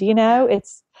behind.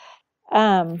 It's,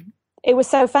 it was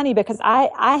so funny because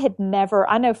I had never,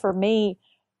 I know for me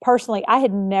personally, I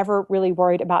had never really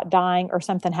worried about dying or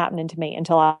something happening to me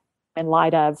until in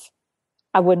light of,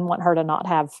 I wouldn't want her to not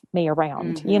have me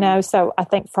around, So I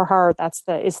think for her,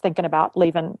 is thinking about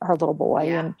leaving her little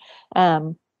boy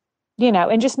and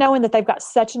just knowing that they've got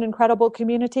such an incredible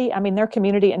community. I mean, their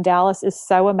community in Dallas is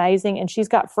so amazing, and she's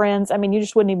got friends. I mean, you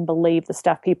just wouldn't even believe the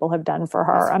stuff people have done for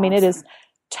her. That's awesome. It is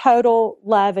total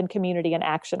love and community in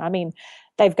action. I mean,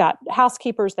 they've got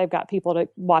housekeepers, they've got people to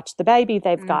watch the baby.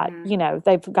 They've got,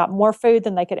 they've got more food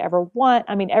than they could ever want.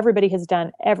 I mean, everybody has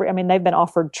done they've been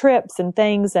offered trips and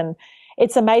things, and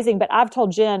it's amazing. But I've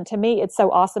told Jen, to me, it's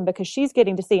so awesome because she's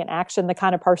getting to see in action the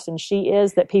kind of person she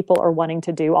is, that people are wanting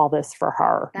to do all this for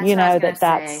her. That's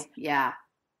yeah.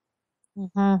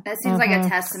 That seems like a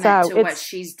testament to what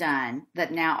she's done,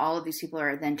 that now all of these people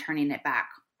are then turning it back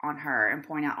on her and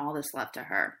pointing out all this love to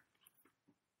her.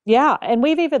 Yeah. And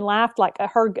we've even laughed, like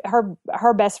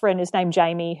her best friend is named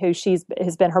Jamie, who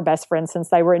has been her best friend since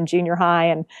they were in junior high,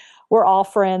 and we're all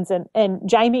friends. And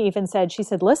Jamie even said,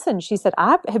 listen,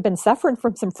 I have been suffering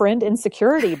from some friend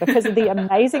insecurity because of the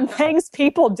amazing things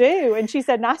people do. And she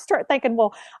said, and I start thinking,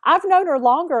 well, I've known her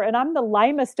longer and I'm the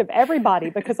lamest of everybody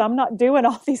because I'm not doing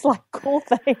all these, like, cool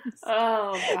things.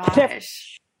 Oh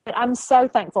gosh. I'm so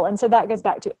thankful. And so that goes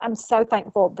back to, I'm so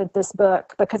thankful that this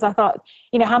book, because I thought,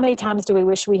 how many times do we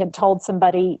wish we had told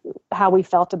somebody how we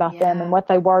felt about them and what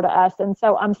they were to us? And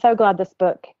so I'm so glad this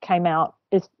book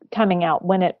is coming out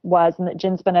when it was, and that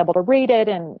Jen's been able to read it.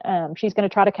 And she's going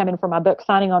to try to come in for my book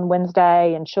signing on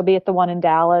Wednesday, and she'll be at the one in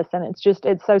Dallas. And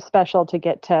it's so special to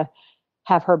get to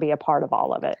have her be a part of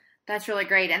all of it. That's really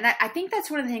great. And I think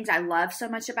that's one of the things I love so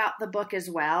much about the book as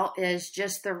well, is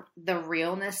just the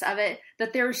realness of it,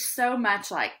 that there's so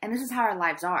much, like, and this is how our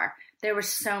lives are. There was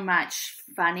so much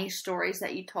funny stories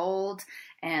that you told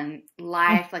and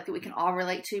life, like, that we can all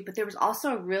relate to, but there was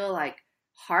also a real, like,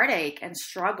 heartache and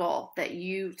struggle that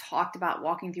you talked about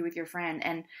walking through with your friend.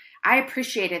 And I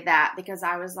appreciated that, because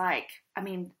I was like,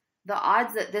 the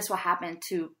odds that this will happen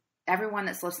to everyone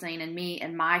that's listening and me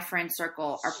and my friend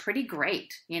circle are pretty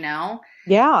great, Yeah.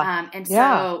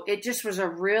 So it just was a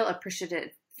real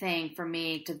appreciative thing for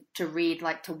me to read,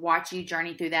 like to watch you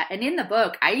journey through that. And in the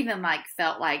book, I even like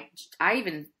felt like I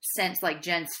even sensed like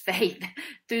Jen's faith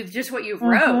through just what you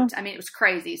wrote. I mean, it was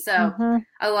crazy. So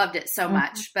I loved it so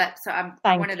much. But so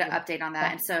I wanted to update on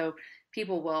that. And so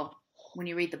people will, when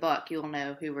you read the book, you'll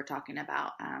know who we're talking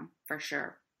about for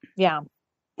sure. Yeah.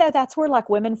 Yeah, that's where like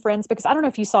women friends, because I don't know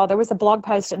if you saw, there was a blog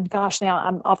post, and gosh, now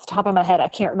I'm off the top of my head, I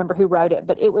can't remember who wrote it,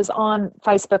 but it was on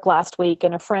Facebook last week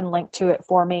and a friend linked to it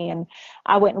for me and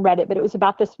I went and read it. But it was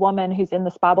about this woman who's in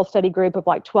this Bible study group of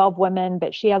like 12 women,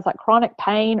 but she has like chronic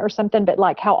pain or something, but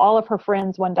like how all of her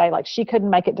friends one day, like she couldn't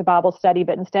make it to Bible study,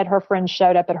 but instead her friends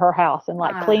showed up at her house and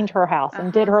like cleaned her house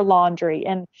and did her laundry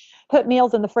and put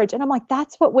meals in the fridge. And I'm like,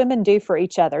 that's what women do for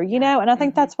each other, you know? And I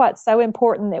think that's why it's so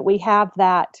important that we have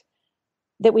that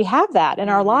in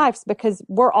our lives, because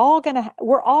we're all going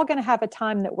to have a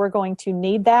time that we're going to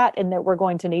need that, and that we're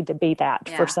going to need to be that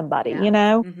for somebody, you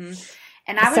know?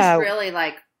 And I was really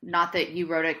like, not that you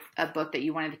wrote a book that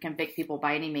you wanted to convict people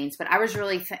by any means, but I was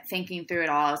really thinking through it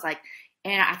all. I was like,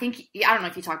 and I think, I don't know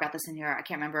if you talk about this in here, I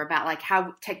can't remember, about like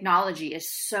how technology is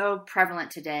so prevalent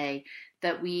today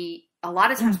that a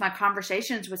lot of times my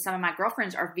conversations with some of my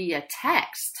girlfriends are via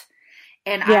text.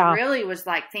 And I really was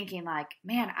like thinking like,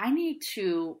 man, I need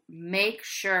to make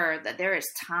sure that there is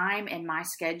time in my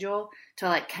schedule to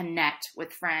like connect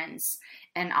with friends.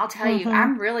 And I'll tell you,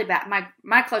 I'm really bad.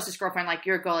 My closest girlfriend, like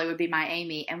your goalie, would be my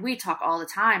Amy. And we talk all the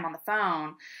time on the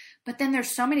phone. But then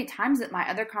there's so many times that my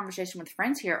other conversation with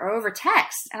friends here are over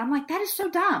text. And I'm like, that is so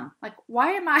dumb. Like,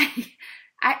 why am I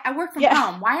work from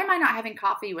home. Why am I not having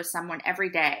coffee with someone every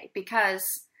day? Because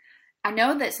I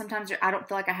know that sometimes I don't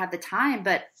feel like I have the time,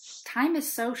 but time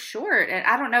is so short. And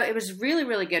I don't know. It was really,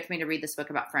 really good for me to read this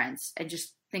book about friends and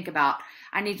just think about,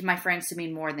 I need my friends to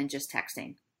mean more than just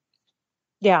texting.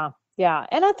 Yeah. Yeah.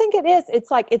 And I think it is. It's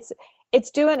like,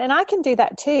 it's doing, and I can do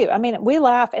that too. I mean, we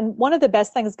laugh. And one of the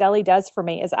best things Gully does for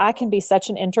me is I can be such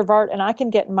an introvert, and I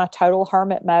can get in my total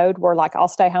hermit mode where like I'll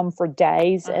stay home for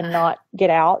days and not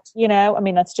get out, you know? I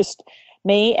mean, that's just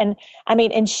me. And I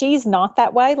mean, and she's not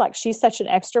that way. Like she's such an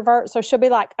extrovert. So she'll be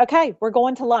like, okay, we're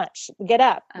going to lunch. Get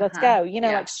up. Let's go. You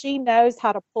know, like she knows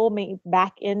how to pull me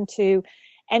back into,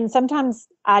 and sometimes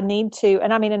I need to,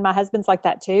 and I mean, and my husband's like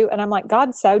that too. And I'm like,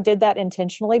 God so did that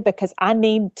intentionally, because I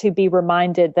need to be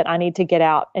reminded that I need to get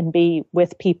out and be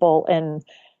with people and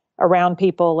around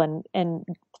people and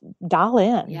dial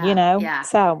in, you know? Yeah.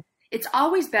 So it's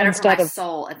always better for my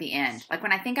soul at the end. Like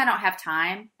when I think I don't have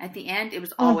time at the end, it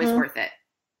was always worth it.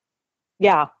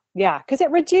 Yeah. Yeah. Cause it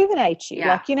rejuvenates you.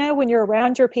 Like, you know, when you're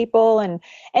around your people and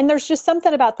there's just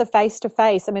something about the face to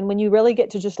face. I mean, when you really get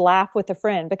to just laugh with a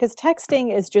friend, because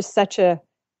texting is just because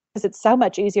it's so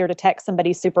much easier to text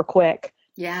somebody super quick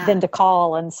than to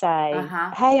call and say,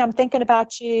 hey, I'm thinking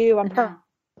about you.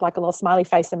 Like a little smiley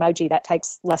face emoji that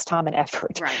takes less time and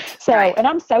effort. Right. So, and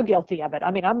I'm so guilty of it.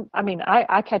 I mean,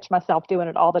 I catch myself doing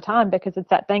it all the time, because it's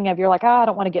that thing of you're like, I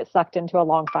don't want to get sucked into a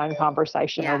long phone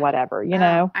conversation or whatever, you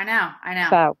know? I know.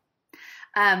 So,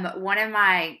 one of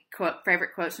my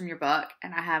favorite quotes from your book,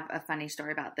 and I have a funny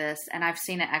story about this, and I've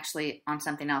seen it actually on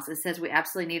something else. It says, we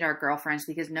absolutely need our girlfriends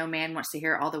because no man wants to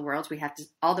hear all the words we have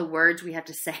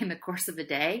to say in the course of a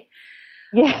day.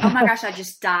 Yeah. Oh my gosh, I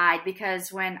just died,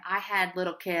 because when I had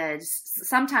little kids,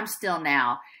 sometimes still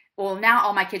now, well, now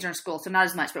all my kids are in school, so not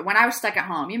as much, but when I was stuck at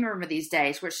home, you remember these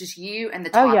days where it's just you and the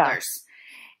toddlers.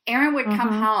 Aaron would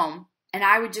come home and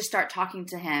I would just start talking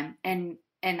to him and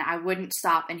I wouldn't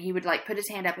stop, and he would like put his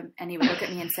hand up and he would look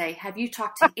at me and say, have you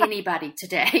talked to anybody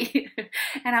today?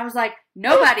 And I was like,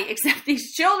 nobody except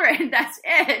these children. That's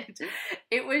it.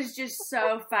 It was just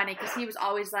so funny, because he was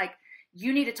always like,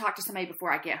 you need to talk to somebody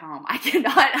before I get home. I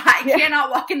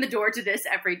cannot walk in the door to this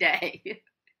every day.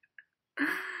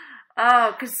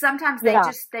 Oh, because sometimes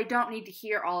they don't need to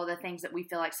hear all of the things that we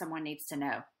feel like someone needs to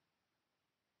know.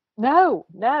 No,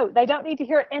 they don't need to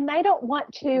hear it. And they don't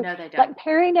want to. No, they don't. Like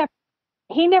Perry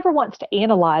he never wants to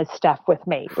analyze stuff with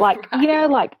me. Like, you know,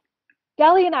 like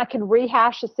Gully and I can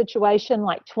rehash a situation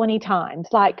like 20 times.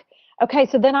 Like, okay,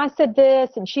 so then I said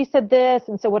this and she said this.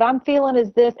 And so what I'm feeling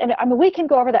is this. And I mean, we can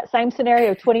go over that same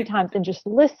scenario 20 times and just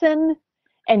listen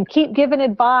and keep giving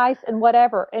advice and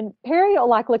whatever. And Perry will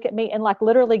like look at me and like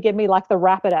literally give me like the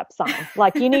wrap it up sign.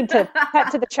 Like, you need to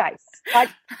cut to the chase. Like,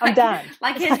 I'm done.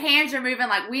 Like his hands are moving.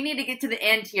 Like, we need to get to the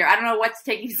end here. I don't know what's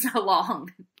taking so long.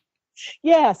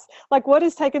 Yes. Like, what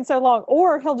is taking so long?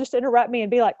 Or he'll just interrupt me and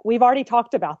be like, we've already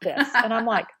talked about this. And I'm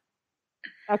like,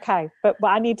 okay, but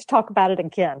I need to talk about it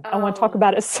again. I want to talk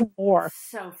about it some more.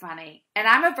 So funny. And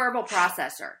I'm a verbal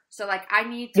processor. So like I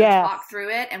need to talk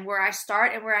through it, and where I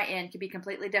start and where I end can be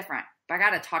completely different. But I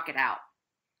got to talk it out.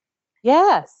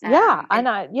 Yes. Yeah. And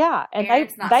and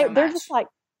parents, not so they're much. just like,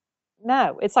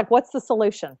 no, it's like, what's the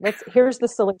solution? Here's the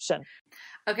solution.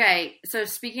 Okay, so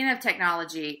speaking of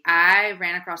technology, I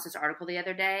ran across this article the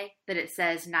other day that it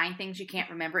says 9 things you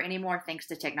can't remember anymore thanks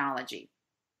to technology.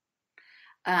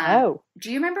 Do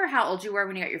you remember how old you were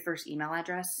when you got your first email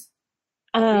address?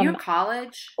 Were you in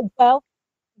college? Well,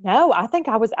 no, I think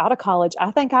I was out of college.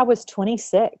 I think I was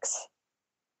 26.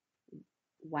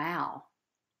 Wow.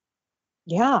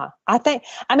 Yeah, so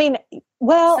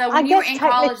when you were in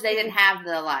college, they didn't have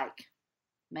the like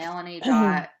Melanie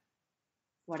dot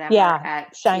whatever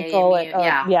at Shankle.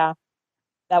 TAMU.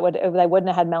 They wouldn't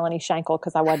have had Melanie Shankle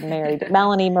because I wasn't married.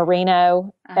 Melanie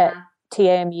Marino at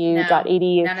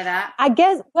TAMU.edu. None of that. I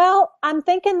guess. Well, I'm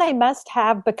thinking they must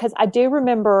have, because I do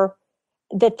remember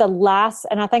that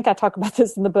and I think I talk about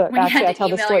this in the book. When Actually, you had I tell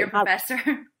to the email story. your professor.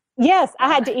 Yes, I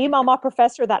had to email my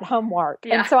professor that homework.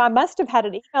 Yeah. And so I must have had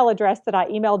an email address that I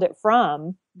emailed it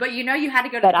from. But you had to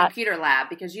go to the computer lab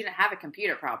because you didn't have a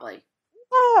computer probably.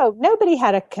 Oh, nobody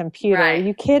had a computer. Right. Are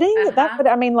you kidding?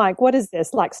 What is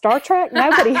this? Like Star Trek?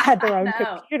 Nobody had their own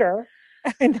computer.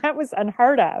 And that was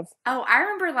unheard of. Oh, I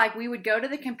remember we would go to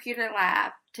the computer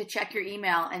lab to check your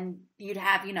email and you'd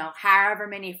have, however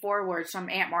many forwards from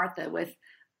Aunt Martha with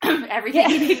everything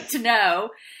you needed to know.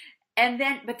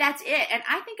 But that's it. And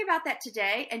I think about that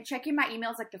today, and checking my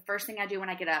emails like the first thing I do when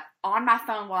I get up on my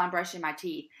phone while I'm brushing my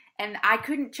teeth. And I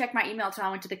couldn't check my email until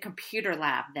I went to the computer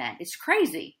lab then. It's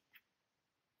crazy.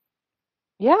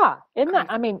 Yeah. Isn't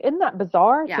that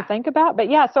bizarre to think about? But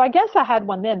yeah, so I guess I had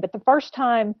one then. But the first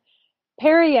time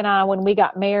Perry and I, when we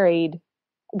got married,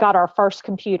 got our first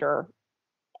computer,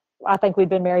 I think we'd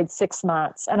been married 6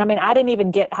 months. And I didn't even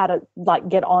get how to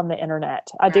get on the internet.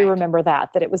 I do remember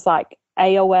that it was like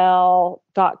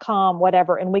AOL.com,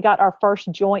 whatever. And we got our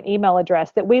first joint email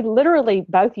address that we literally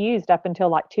both used up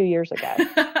until 2 years ago.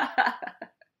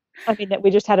 That we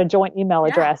just had a joint email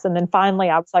address. And then finally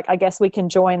I was like, I guess we can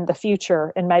join the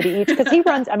future and maybe each, because he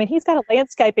runs, he's got a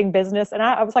landscaping business. And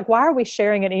I was like, why are we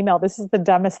sharing an email? This is the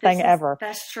dumbest thing ever.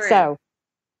 That's true. So,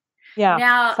 yeah.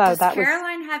 Now, does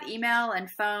Caroline have email and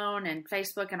phone and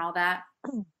Facebook and all that?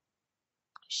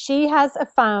 She has a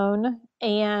phone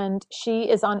and she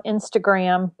is on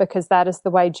Instagram because that is the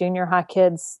way junior high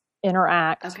kids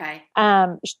interact. Okay.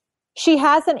 She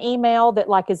has an email that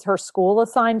is her school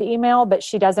assigned email, but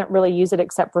she doesn't really use it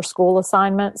except for school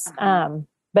assignments.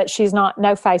 But she's no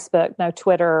Facebook, no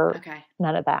Twitter,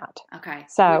 none of that. Okay.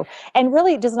 So, and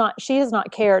really she has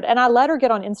not cared. And I let her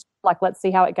get on Instagram, let's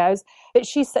see how it goes. But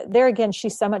she's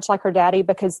so much like her daddy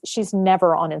because she's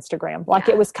never on Instagram.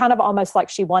 It was kind of almost like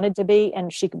she wanted to be,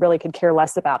 and she really could care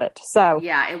less about it. So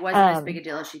yeah, it wasn't as big a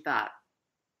deal as she thought.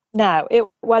 No, it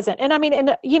wasn't. And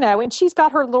and she's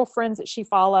got her little friends that she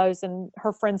follows and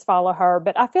her friends follow her.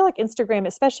 But I feel like Instagram,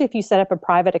 especially if you set up a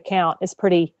private account, is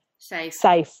pretty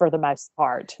safe for the most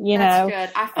part. That's good.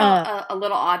 I felt a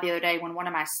little odd the other day when one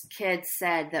of my kids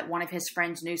said that one of his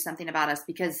friends knew something about us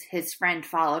because his friend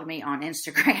followed me on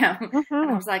Instagram. Mm-hmm.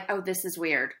 And I was like, oh, this is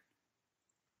weird.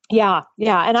 Yeah.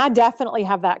 Yeah. And I definitely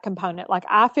have that component.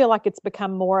 I feel like it's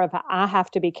become more of I have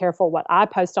to be careful what I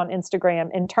post on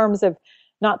Instagram in terms of,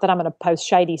 not that I'm going to post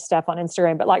shady stuff on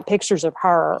Instagram, but pictures of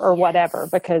her or whatever,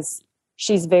 because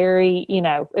she's very,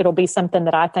 it'll be something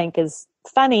that I think is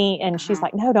funny. And she's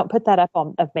like, no, don't put that up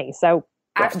of me. So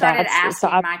I've started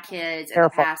asking my kids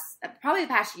probably the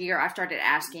past year, I've started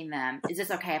asking them, is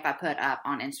this okay if I put up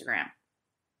on Instagram?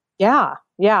 Yeah.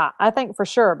 Yeah. I think for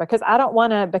sure, because I don't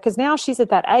want to, because now she's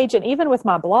at that age. And even with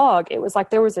my blog, it was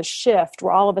there was a shift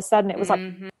where all of a sudden it was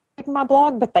my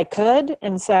blog, but they could.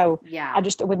 And so I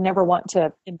just would never want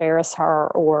to embarrass her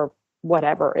or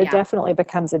whatever. It definitely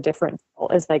becomes a different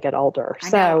as they get older.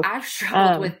 So I've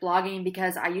struggled with blogging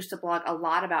because I used to blog a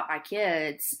lot about my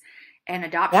kids and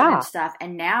adoption and stuff.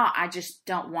 And now I just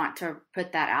don't want to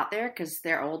put that out there because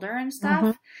they're older and stuff.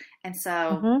 Mm-hmm. And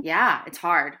so, it's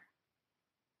hard.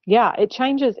 Yeah, it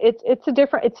changes.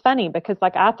 It's funny because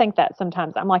I think that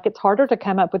sometimes I'm it's harder to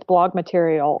come up with blog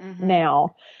material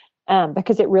now.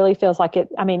 Because it really feels like it.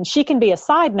 She can be a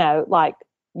side note,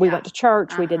 we went to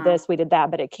church, we did this, we did that,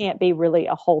 but it can't be really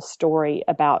a whole story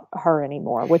about her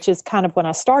anymore, which is kind of when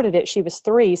I started it, she was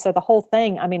 3. So the whole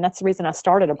thing, that's the reason I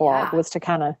started a blog was to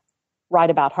kind of write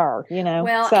about her,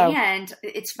 Well, and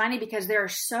it's funny because there are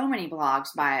so many blogs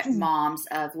by moms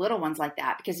of little ones like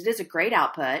that, because it is a great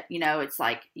output. It's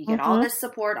you get all this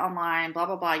support online, blah,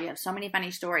 blah, blah. You have so many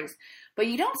funny stories, but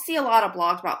you don't see a lot of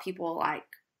blogs about people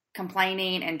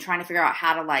complaining and trying to figure out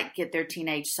how to get their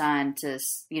teenage son to,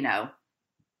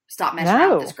 stop messing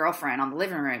around with his girlfriend on the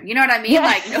living room. You know what I mean?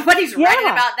 Yeah. Nobody's writing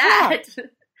about that.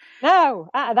 No,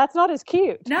 that's not as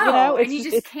cute. No, It's and you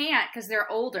just can't because they're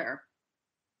older.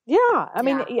 Yeah. I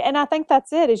mean, and I think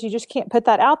that's it, is you just can't put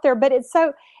that out there. But it's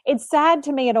sad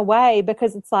to me in a way,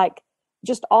 because it's like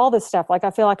just all this stuff. Like,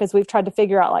 I feel like as we've tried to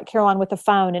figure out, like Caroline with the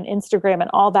phone and Instagram and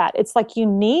all that, it's like you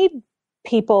need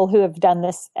people who have done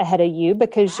this ahead of you,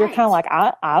 because you're kind of like,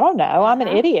 I don't know. I'm an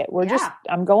idiot.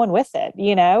 I'm going with it,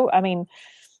 I mean,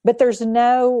 but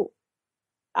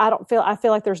I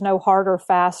feel like there's no hard or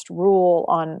fast rule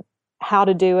on how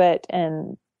to do it.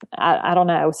 And I don't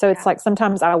know. So it's like,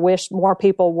 sometimes I wish more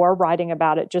people were writing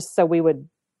about it, just so we would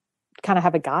kind of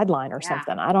have a guideline or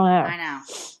something. I don't know. I know.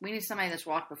 We need somebody that's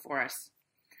walked before us.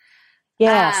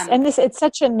 Yes. And it's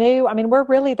such I mean, we're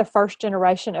really the first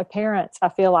generation of parents, I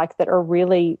feel like, that are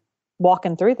really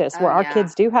walking through this, where our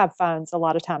kids do have phones a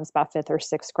lot of times by 5th or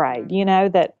 6th grade,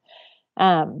 that,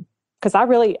 because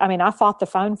I fought the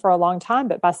phone for a long time,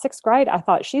 but by 6th grade, I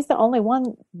thought she's the only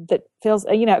one that feels,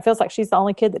 it feels like she's the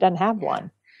only kid that doesn't have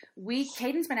one.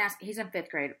 Caden's been asking, he's in 5th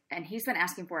grade, and he's been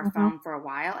asking for a phone for a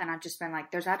while. And I've just been like,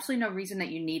 there's absolutely no reason that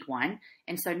you need one.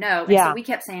 And so, no. And so we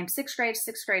kept saying 6th grade,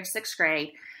 6th grade, 6th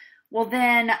grade. Well,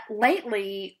 then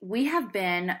lately we have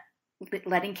been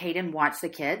letting Caden watch the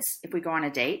kids if we go on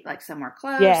a date, like somewhere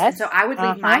close. Yes. And so I would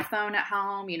leave my phone at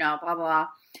home, blah, blah.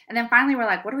 And then finally we're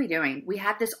like, what are we doing? We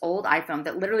have this old iPhone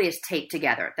that literally is taped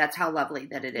together. That's how lovely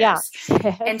that it is. Yeah.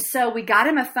 And so we got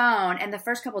him a phone, and the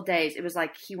first couple of days it was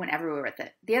like he went everywhere with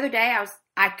it. The other day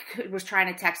I was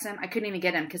trying to text him. I couldn't even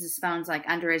get him because his phone's like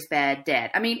under his bed, dead.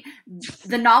 I mean,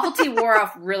 the novelty wore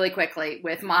off really quickly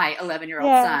with my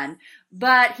 11-year-old son,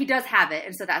 but he does have it.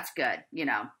 And so that's good,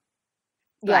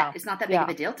 But it's not that big of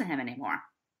a deal to him anymore.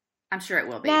 I'm sure it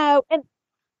will be. No,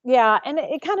 and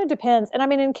it kind of depends. And I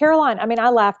mean, in Caroline, I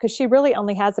laugh because she really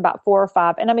only has about 4 or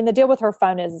 5. And I mean, the deal with her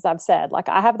phone is, as I've said, like,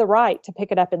 I have the right to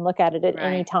pick it up and look at it at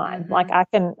any time. Mm-hmm. Like, I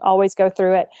can always go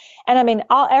through it. And I mean,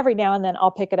 every now and then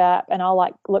I'll pick it up and I'll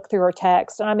like look through her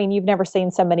text. And I mean, you've never seen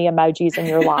so many emojis in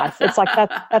your life. It's like,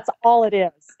 that's all it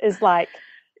is like,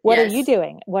 what are you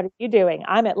doing? What are you doing?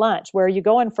 I'm at lunch. Where are you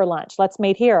going for lunch? Let's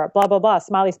meet here. Blah, blah, blah.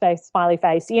 Smiley face,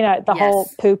 the whole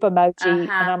poop emoji. And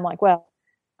I'm like, well,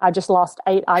 I just lost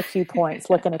 8 IQ points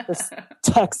looking at this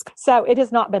text. So it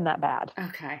has not been that bad.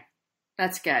 Okay.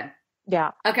 That's good.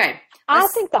 Yeah. Okay. I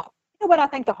think what I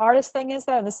think the hardest thing is,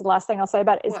 though, and this is the last thing I'll say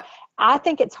about it, is I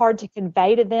think it's hard to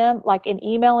convey to them, like in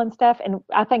email and stuff. And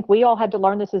I think we all had to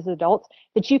learn this as adults,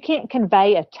 that you can't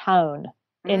convey a tone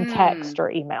in text or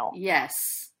email. Yes.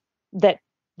 That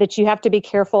you have to be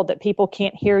careful that people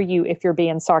can't hear you if you're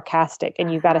being sarcastic,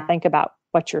 and you've got to think about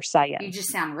what you're saying. You just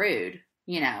sound rude,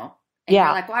 And you're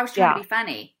like, well, I was trying to be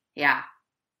funny. Yeah.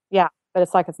 Yeah. But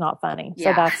it's like, it's not funny.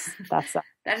 Yeah. So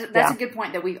that's a good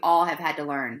point that we all have had to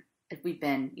learn if we've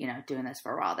been, doing this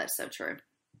for a while. That's so true.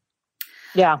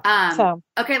 Yeah.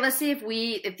 Okay. Let's see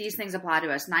if these things apply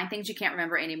to us. 9 things you can't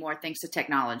remember anymore thanks to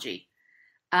technology.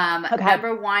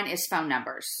 Number 1 is phone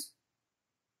numbers.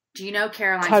 Do you know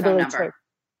Caroline's phone number? True.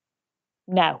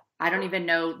 No. I don't even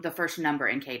know the first number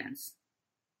in Caden's.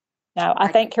 No, I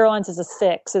think Caroline's is a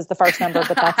 6 is the first number,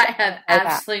 but that's I have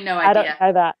absolutely no idea. I don't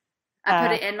know that. I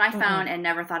put it in my phone and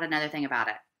never thought another thing about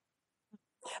it.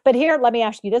 But here, let me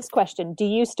ask you this question. Do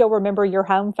you still remember your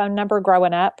home phone number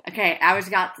growing up? Okay, I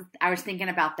was thinking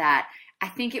about that. I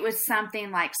think it was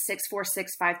something like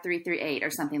 6465338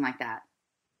 or something like that.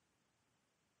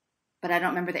 But I don't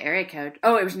remember the area code.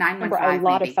 Oh, it was 915. I remember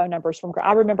a lot of phone numbers from.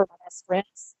 I remember my best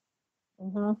friends.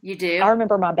 Mm-hmm. You do? I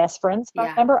remember my best friend's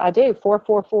phone number. I do.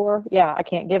 444. Yeah, I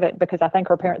can't give it because I think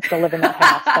her parents still live in that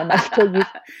house. So I'm still used.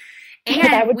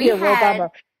 And that would be a real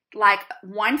bummer. Like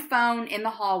one phone in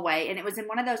the hallway, and it was in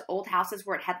one of those old houses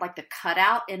where it had like the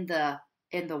cutout in the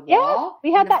wall. Yeah,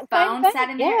 we had that phone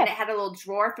sat in there, and it had a little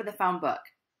drawer for the phone book.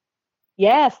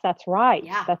 Yes, that's right.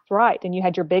 Yeah. That's right. And you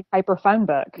had your big paper phone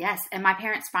book. Yes. And my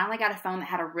parents finally got a phone that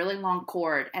had a really long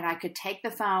cord, and I could take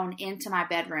the phone into my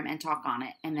bedroom and talk on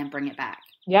it and then bring it back.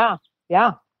 Yeah.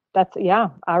 Yeah.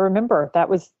 I remember that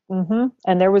was, and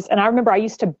I remember I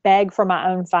used to beg for my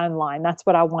own phone line. That's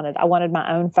what I wanted. I wanted my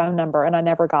own phone number, and I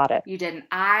never got it. You didn't.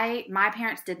 My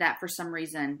parents did that for some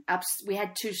reason. We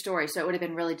had 2 stories, so it would have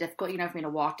been really difficult, for me to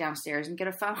walk downstairs and get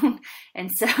a phone.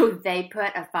 And so they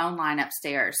put a phone line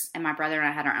upstairs, and my brother and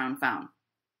I had our own phone.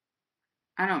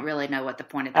 I don't really know what the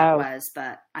point of that was,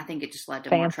 but I think it just led to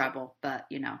more trouble, but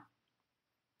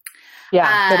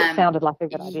Yeah, but it sounded like a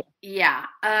good idea. Yeah.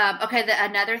 Okay,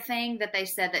 another thing that they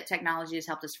said that technology has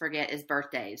helped us forget is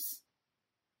birthdays.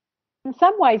 In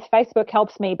some ways, Facebook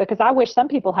helps me because I wish some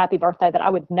people happy birthday that I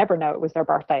would never know it was their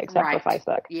birthday except for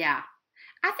Facebook. Yeah.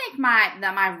 I think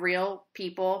my real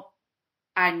people,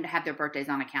 I have their birthdays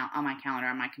on my calendar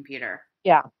on my computer.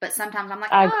 Yeah. But sometimes I'm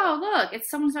like, I, oh, look, it's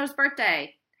so-and-so's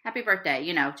birthday. Happy birthday.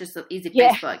 Just an easy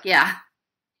yeah. Facebook. Yeah.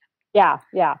 Yeah.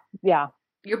 Yeah. Yeah.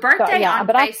 Your So, birthday yeah, on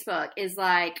but Facebook is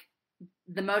like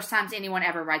the most times anyone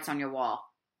ever writes on your wall.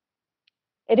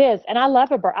 it is. And I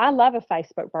love a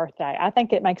Facebook birthday. I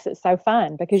think it makes it so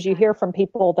fun because you hear from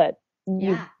people that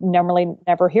you normally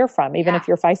never hear from, even if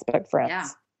you're Facebook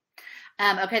friends.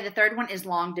 Yeah. Okay. The third one is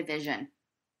long division,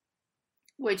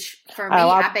 which for me,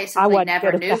 I basically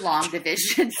never knew long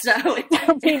division. So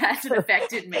it hasn't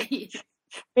affected me.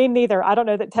 Me neither. I don't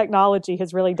know that technology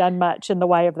has really done much in the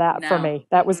way of that for me.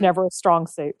 That was never a strong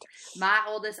suit. My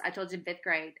oldest, I told you in 5th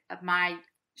grade, my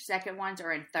second ones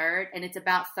are in 3rd, and it's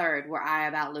about 3rd where I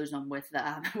about lose them with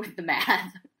the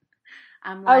math.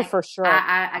 I'm like, for sure.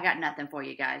 I got nothing for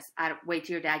you guys. I wait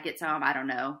till your dad gets home. I don't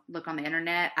know. Look on the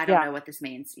internet. I don't know what this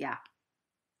means. Yeah.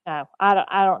 No, I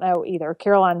don't know either.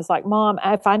 Caroline is like, Mom,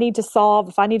 if I need to find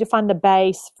the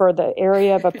base for the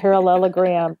area of a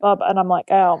parallelogram, and I'm like,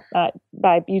 oh,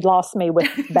 babe, you lost me with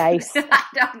base. I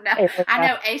don't know. I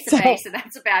know ace of base, and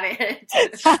that's about it.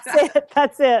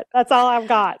 That's it. That's all I've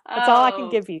got. That's all I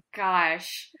can give you.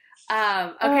 Gosh.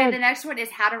 Okay, the next one is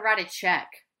how to write a check.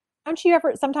 Don't you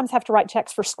ever sometimes have to write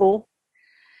checks for school?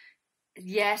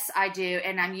 Yes, I do.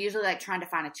 And I'm usually like trying to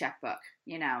find a checkbook,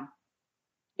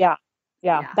 Yeah.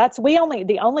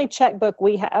 The only checkbook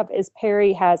we have is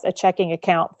Perry has a checking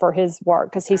account for his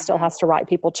work because he still has to write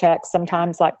people checks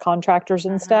sometimes, like contractors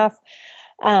and stuff.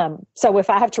 So if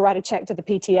I have to write a check to the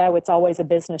PTO, it's always a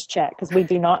business check because we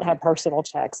do not have personal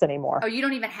checks anymore. Oh, you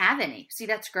don't even have any. See,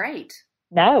 that's great.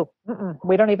 No,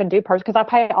 we don't even do because I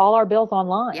pay all our bills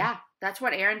online. Yeah, that's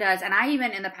what Aaron does. And I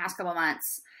even in the past couple of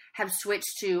months have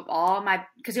switched to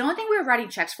because the only thing we were writing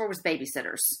checks for was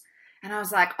babysitters. And I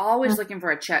was like always looking for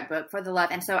a checkbook for the love.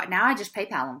 And so now I just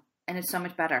PayPal them and it's so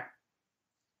much better.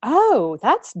 Oh,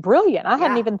 that's brilliant. I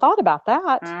hadn't even thought about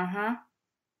that.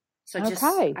 So it's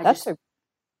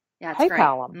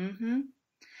PayPal them. Mm-hmm.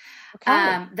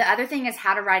 Okay. The other thing is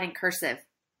how to write in cursive.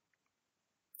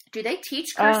 Do they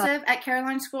teach cursive at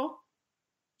Caroline School?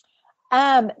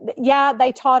 Yeah,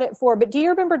 they taught it but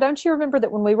don't you remember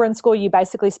that when we were in school, you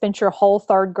basically spent your whole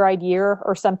 3rd grade year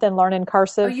or something learning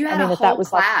cursive? Oh, you had a whole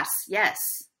class. Yes.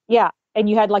 Yeah. And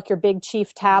you had like your big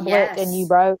chief tablet and you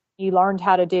learned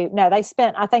how to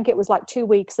I think it was like 2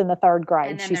 weeks in the 3rd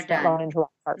grade. She spent learning to write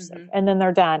cursive and then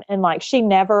they're done. And like, she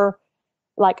never,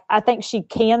 I think she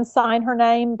can sign her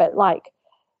name, but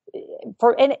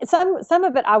some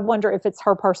of it, I wonder if it's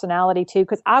her personality too,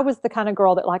 because I was the kind of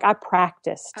girl that I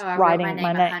practiced writing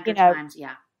my name 100 times,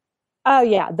 yeah. Oh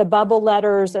yeah, the bubble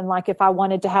letters and if I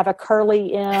wanted to have a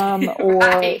curly M or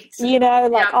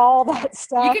all that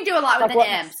stuff. You can do a lot with an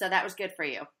M, so that was good for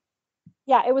you.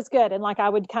 Yeah, it was good, and I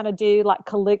would kind of do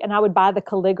and I would buy the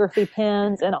calligraphy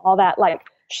pens and all that.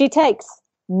 She takes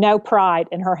no pride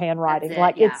in her handwriting.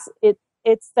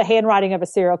 It's the handwriting of a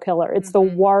serial killer. It's the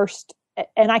worst.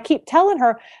 And I keep telling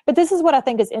her, but this is what I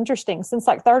think is interesting. Since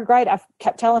 3rd grade, I've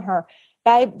kept telling her,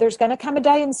 babe, there's going to come a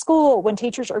day in school when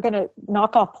teachers are going to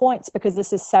knock off points because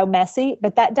this is so messy.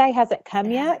 But that day hasn't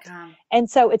come yet. And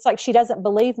so it's she doesn't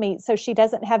believe me. So she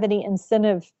doesn't have any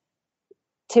incentive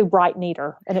to write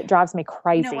neater. And it drives me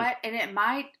crazy. You know what? And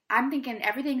I'm thinking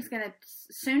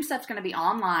soon stuff's going to be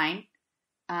online,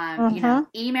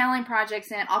 emailing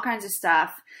projects in, all kinds of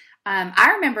stuff.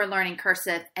 I remember learning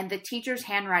cursive and the teacher's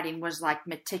handwriting was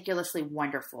meticulously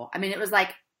wonderful. I mean, it was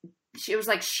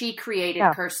she created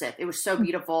cursive. It was so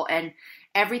beautiful and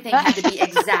everything had to be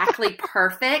exactly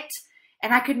perfect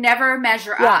and I could never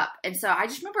measure up. And so I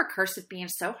just remember cursive being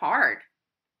so hard.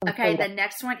 Okay. The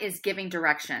next one is giving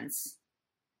directions.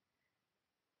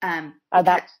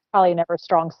 That's probably never a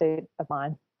strong suit of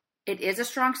mine. It is a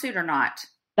strong suit or not?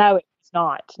 No, it's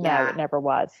not. No, it never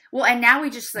was. Well, and now we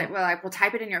just we'll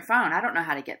type it in your phone. I don't know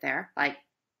how to get there.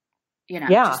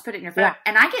 Just put it in your phone. Yeah.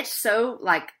 And I get so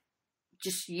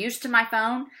just used to my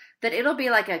phone that it'll be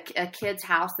a kid's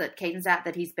house that Caden's at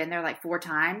that he's been there 4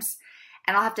 times.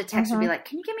 And I'll have to text and be like,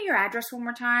 can you give me your address one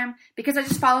more time? Because I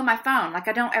just follow my phone. I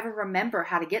don't ever remember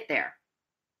how to get there.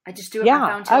 I just do what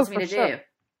my phone tells me to do.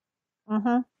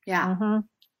 Mm-hmm. Yeah. Mm-hmm.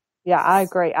 Yeah, I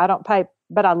agree. I don't pay,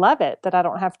 but I love it that I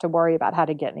don't have to worry about how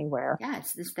to get anywhere. Yeah,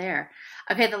 it's just there.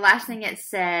 Okay, the last thing it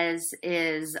says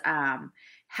is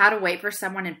how to wait for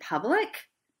someone in public,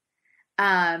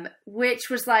 which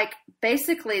was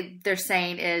basically they're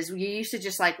saying is you used to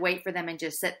just wait for them and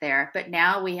just sit there. But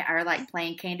now we are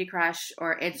playing Candy Crush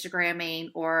or Instagramming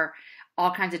or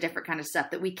all kinds of different kind of stuff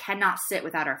that we cannot sit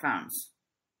without our phones.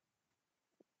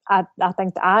 I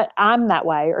think I'm that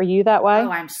way. Are you that way? Oh,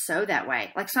 I'm so that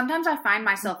way. Sometimes I find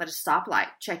myself at a stoplight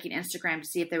checking Instagram to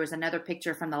see if there was another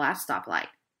picture from the last stoplight.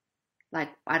 Like,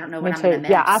 I don't know Me what I'm too. going to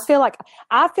miss. Yeah. I feel like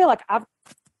I've,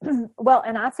 well,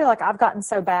 and I feel like I've gotten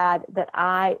so bad that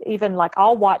I even like,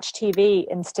 I'll watch TV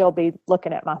and still be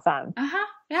looking at my phone. Uh-huh.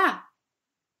 Yeah.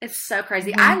 It's so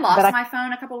crazy. Mm-hmm. I lost my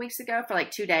phone a couple weeks ago for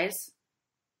like 2 days.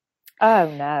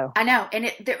 Oh no. I know.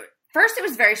 And first it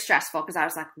was very stressful because I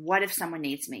was like, what if someone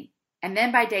needs me? And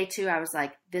then by day 2, I was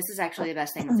like, this is actually the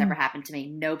best thing that's ever happened to me.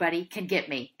 Nobody can get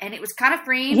me. And it was kind of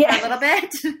freeing for a little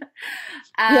bit.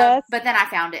 Yes. But then I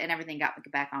found it and everything got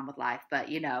back on with life. But,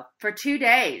 for 2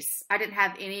 days, I didn't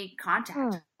have any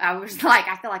contact. I was like,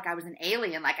 I feel like I was an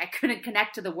alien. Like I couldn't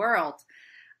connect to the world.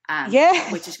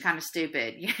 Which is kind of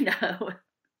stupid,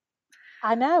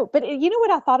 I know. But you know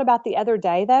what I thought about the other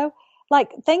day, though?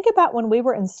 Like, think about when we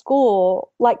were in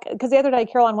school, like, because the other day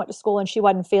Caroline went to school and she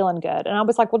wasn't feeling good. And I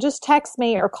was like, well, just text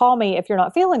me or call me if you're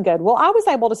not feeling good. Well, I was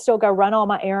able to still go run all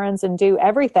my errands and do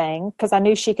everything because I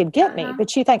knew she could get me.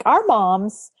 But you think our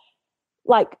moms,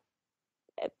 like,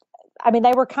 I mean,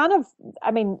 they were kind of,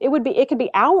 I mean, it could be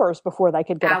hours before they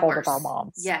could get a hold of our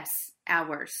moms. Yes,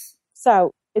 hours.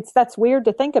 So that's weird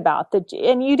to think about that.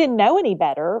 And you didn't know any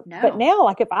better. No. But now,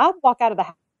 like, if I walk out of the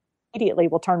house, immediately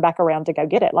will turn back around to go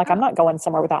get it. Like, I'm not going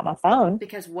somewhere without my phone.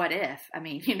 Because what if? I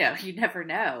mean, you never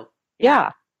know.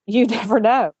 Yeah, you never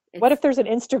know. What if there's an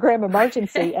Instagram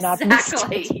emergency and I've missed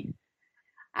it?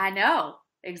 I know.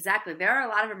 Exactly. There are a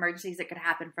lot of emergencies that could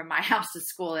happen from my house to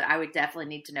school that I would definitely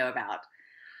need to know about.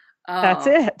 Oh, that's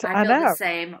it. I feel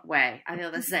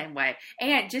the same way.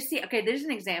 And just there's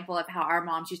an example of how our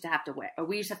moms used to have to wait, or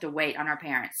we used to have to wait on our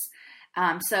parents.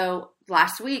 So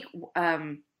last week,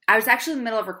 I was actually in the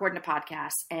middle of recording a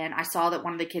podcast and I saw that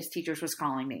one of the kids' teachers was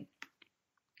calling me.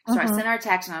 So I sent her a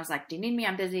text and I was like, do you need me?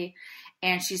 I'm busy.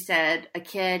 And she said, a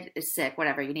kid is sick,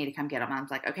 whatever, you need to come get him. And I was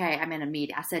like, okay, I'm in a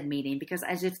meeting. I said meeting because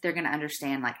as if they're going to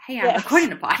understand, like, hey, I'm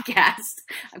recording a podcast.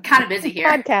 I'm kind of busy here.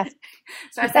 Podcast.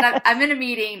 So I said, I'm in a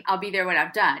meeting. I'll be there when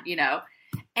I'm done,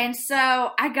 And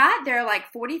so I got there like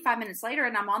 45 minutes later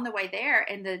and I'm on the way there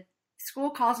and the school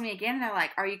calls me again and they're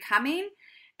like, are you coming?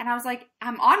 And I was like,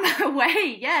 I'm on my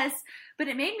way, yes. But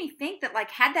it made me think that, like,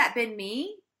 had that been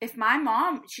me, if my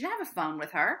mom, she didn't have a phone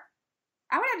with her,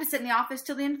 I would have to sit in the office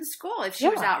till the end of the school if she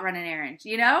was out running errands,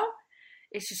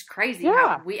 It's just crazy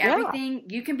how everything,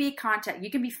 you can be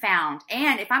you can be found.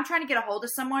 And if I'm trying to get a hold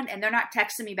of someone and they're not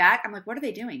texting me back, I'm like, what are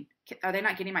they doing? Are they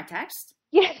not getting my text?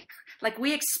 Yeah. Like,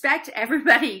 we expect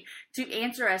everybody to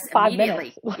answer us 5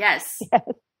 immediately. minutes. Yes. Yes.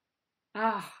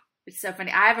 Oh, it's so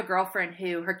funny. I have a girlfriend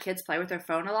who her kids play with their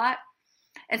phone a lot.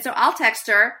 And so I'll text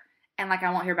her and like,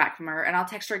 I won't hear back from her and I'll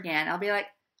text her again. I'll be like,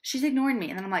 she's ignoring me.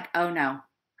 And then I'm like, oh no,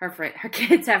 her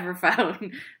kids have her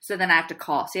phone. So then I have to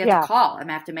call. So you have to call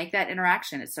and I have to make that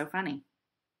interaction. It's so funny.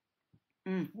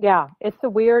 Yeah. It's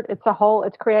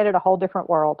created a whole different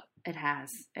world. It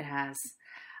has.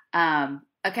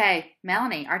 Okay,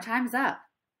 Melanie, our time's up.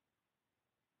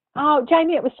 Oh,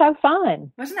 Jamie, it was so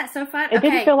fun. Wasn't that so fun? It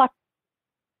didn't feel like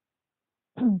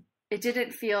it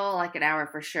didn't feel like an hour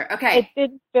for sure. Okay.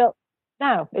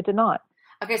 No, it did not.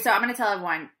 Okay, so I'm going to tell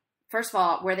everyone, first of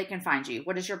all, where they can find you.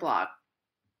 What is your blog?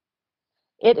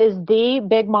 It is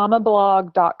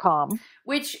thebigmamablog.com.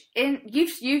 Which,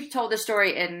 you've told the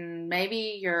story in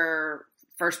maybe your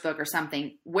first book or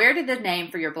something. Where did the name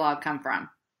for your blog come from?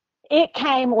 It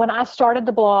came when I started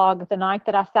the blog the night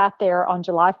that I sat there on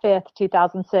July 5th,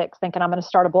 2006, thinking I'm going to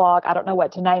start a blog. I don't know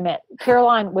what to name it.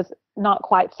 Caroline was not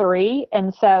quite 3.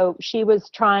 And so I was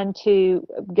trying to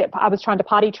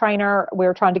potty train her. We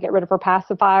were trying to get rid of her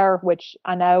pacifier, which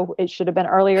I know it should have been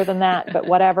earlier than that, but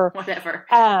whatever. Whatever.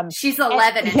 She's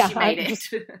 11 and she made it.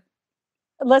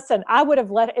 Listen, if I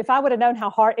would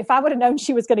have known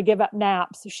she was going to give up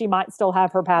naps, she might still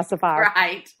have her pacifier.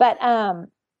 Right. But I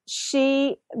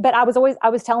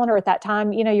was telling her at that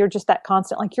time, you're just that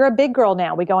constant, like, you're a big girl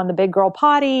now. We go in the big girl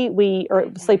potty. We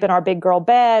sleep in our big girl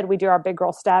bed. We do our big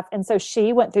girl stuff. And so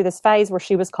she went through this phase where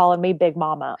she was calling me Big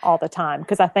Mama all the time.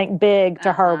 Cause I think big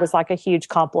to her was like a huge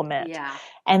compliment. Yeah.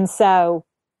 And so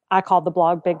I called the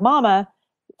blog Big Mama,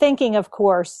 thinking, of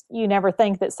course, you never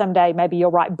think that someday maybe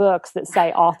you'll write books that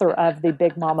say author of the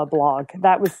Big Mama blog.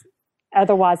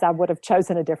 Otherwise, I would have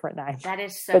chosen a different name. That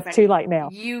is so But funny. It's too late now.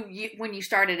 You when you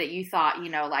started it, you thought,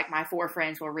 like, my 4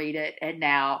 friends will read it, and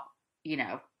now,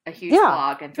 a huge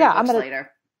blog and 3 books later.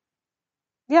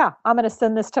 Yeah, I'm going to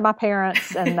send this to my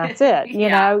parents, and that's it. You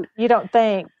don't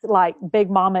think, like, Big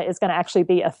Mama is going to actually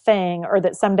be a thing, or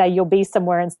that someday you'll be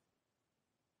somewhere and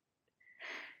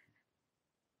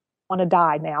want to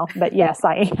die now. But yes,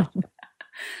 I am.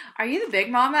 Are you the Big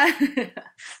Mama?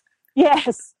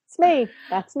 Yes. It's me.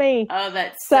 That's me. Oh,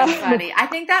 that's so funny. I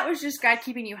think that was just God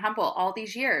keeping you humble all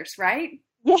these years, right?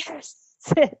 Yes.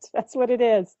 it. That's what it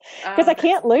is. Because I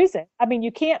can't lose it. I mean,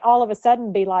 you can't all of a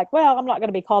sudden be like, well, I'm not going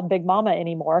to be called Big Mama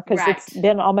anymore, because Right. it's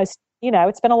been almost,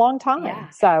 it's been a long time. Yeah.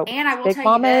 So, and I will Big tell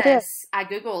Mama you it is. this: I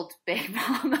googled Big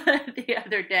Mama the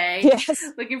other day, Yes.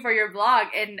 looking for your blog,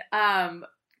 and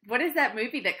what is that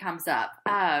movie that comes up?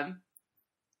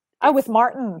 With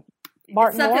Martin.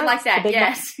 Something Lawrence, like that.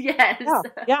 Yes. Yeah.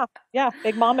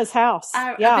 Big Mama's house.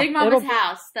 Big Mama's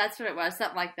house. That's what it was.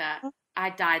 Something like that. I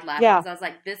died laughing because I was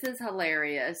like, "This is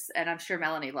hilarious," and I'm sure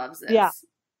Melanie loves this. Yeah.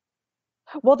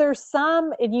 Well, there's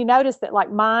some, and you notice that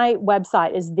like my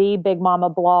website is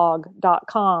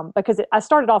thebigmamablog.com, because I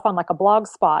started off on like a blog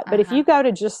spot. But if you go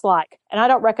to just like, and I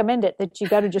don't recommend it, that you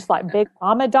go to just like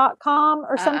bigmama.com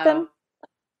or something,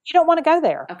 you don't want to go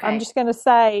there. Okay. I'm just going to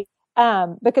say,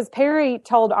 because Perry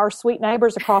told our sweet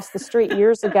neighbors across the street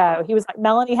years ago, he was like,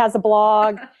 Melanie has a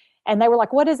blog. And they were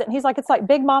like, what is it? And he's like, it's like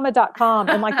bigmama.com.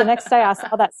 And like the next day I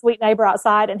saw that sweet neighbor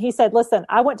outside, and he said, listen,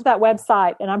 I went to that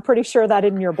website and I'm pretty sure that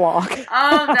isn't your blog.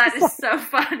 Oh, that is so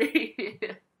funny.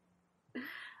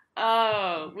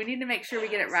 Oh, we need to make sure we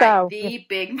get it right. So, the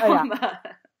Big Mama.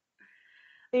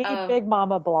 The Big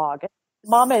Mama blog.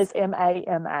 Mama is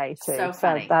MAMA too. So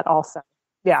funny. So that also.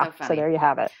 Yeah. So there you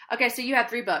have it. Okay. So you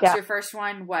have 3 books. Yeah. Your first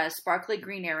one was Sparkly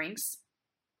Green Earrings.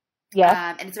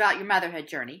 Yes. And it's about your motherhood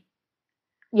journey.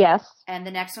 Yes. And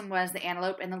the next one was The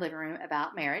Antelope in the Living Room,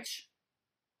 about marriage.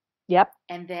 Yep.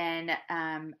 And then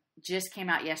just came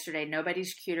out yesterday,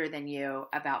 Nobody's Cuter Than You,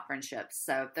 about friendships.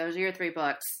 So those are your 3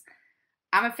 books.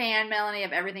 I'm a fan, Melanie,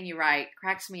 of everything you write.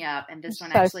 Cracks me up. And this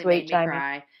one actually made me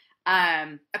cry.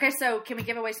 Okay, so can we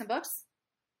give away some books?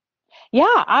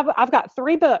 Yeah, I've got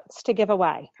 3 books to give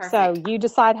away. Perfect. So you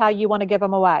decide how you want to give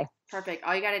them away. Perfect.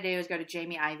 All you got to do is go to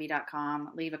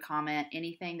jamieivy.com, leave a comment,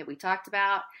 anything that we talked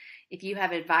about. If you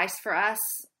have advice for us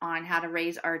on how to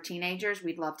raise our teenagers,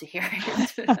 we'd love to hear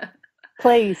it.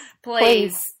 Please.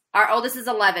 Our oldest is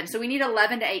 11, so we need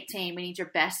 11 to 18. We need your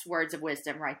best words of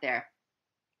wisdom right there.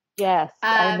 Yes.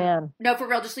 Amen. No, for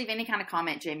real, just leave any kind of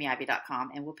comment,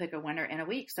 jamieivy.com, and we'll pick a winner in a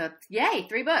week. So, yay,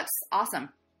 3 books. Awesome.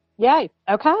 Yay.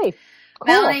 Okay. Cool.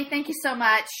 Melanie, thank you so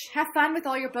much. Have fun with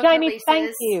all your book releases.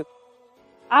 Thank you.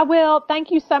 I will.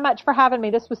 Thank you so much for having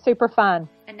me. This was super fun.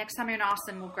 And next time you're in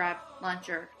Austin, we'll grab lunch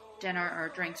or dinner or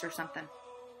drinks or something.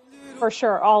 For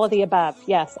sure. All of the above.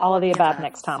 Yes. All of the above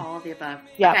next time. All of the above.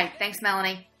 Yeah. Okay. Thanks,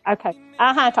 Melanie. Okay.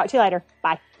 Talk to you later.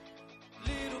 Bye.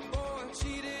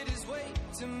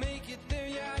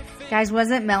 Guys,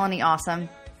 wasn't Melanie awesome?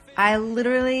 I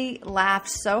literally laughed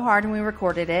so hard when we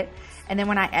recorded it. And then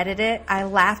when I edited it, I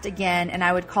laughed again, and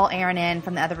I would call Aaron in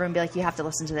from the other room and be like, you have to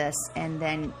listen to this. And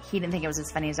then he didn't think it was as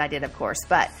funny as I did, of course.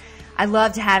 But I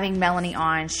loved having Melanie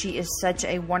on. She is such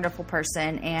a wonderful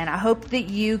person. And I hope that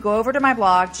you go over to my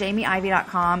blog,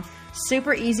 jamieivy.com.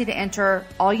 Super easy to enter.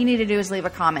 All you need to do is leave a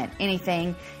comment,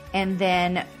 anything. And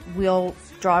then we'll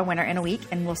draw a winner in a week,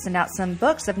 and we'll send out some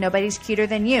books of Nobody's Cuter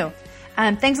Than You.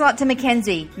 Thanks a lot to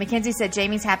Mackenzie. Mackenzie said,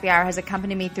 Jamie's Happy Hour has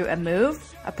accompanied me through a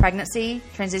move, a pregnancy,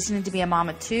 transitioning to be a mom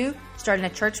of 2, starting a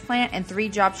church plant, and 3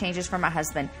 job changes for my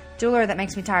husband. Dueler, that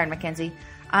makes me tired, Mackenzie.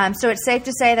 So it's safe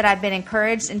to say that I've been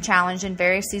encouraged and challenged in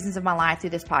various seasons of my life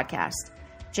through this podcast.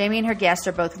 Jamie and her guests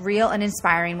are both real and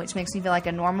inspiring, which makes me feel like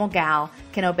a normal gal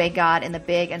can obey God in the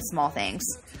big and small things.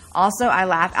 Also, I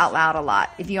laugh out loud a lot.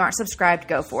 If you aren't subscribed,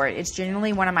 go for it. It's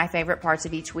genuinely one of my favorite parts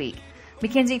of each week.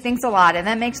 Mackenzie, thanks a lot, and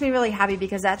that makes me really happy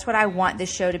because that's what I want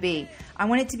this show to be. I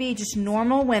want it to be just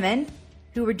normal women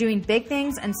who are doing big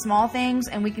things and small things,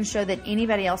 and we can show that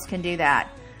anybody else can do that.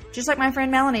 Just like my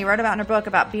friend Melanie wrote about in her book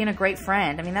about being a great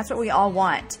friend. I mean, that's what we all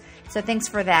want. So thanks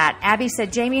for that. Abby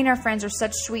said, Jamie and her friends are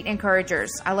such sweet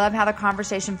encouragers. I love how the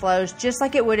conversation flows just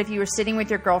like it would if you were sitting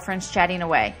with your girlfriends chatting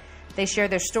away. They share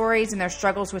their stories and their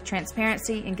struggles with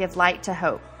transparency and give light to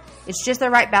hope. It's just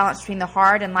the right balance between the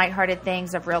hard and lighthearted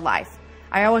things of real life.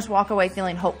 I always walk away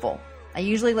feeling hopeful. I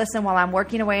usually listen while I'm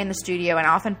working away in the studio, and I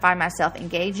often find myself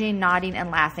engaging, nodding,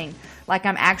 and laughing like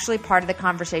I'm actually part of the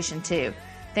conversation too.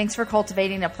 Thanks for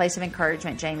cultivating a place of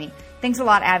encouragement, Jamie. Thanks a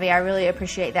lot, Abby. I really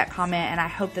appreciate that comment, and I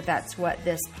hope that that's what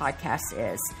this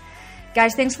podcast is.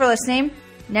 Guys, thanks for listening.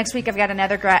 Next week, I've got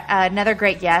another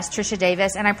great guest, Trisha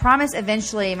Davis, and I promise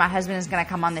eventually my husband is going to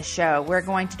come on the show. We're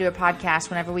going to do a podcast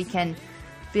whenever we can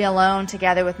be alone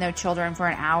together with no children for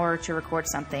an hour to record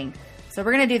something. So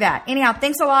we're going to do that. Anyhow,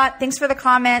 thanks a lot. Thanks for the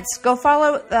comments. Go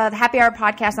follow the Happy Hour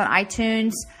podcast on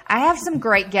iTunes. I have some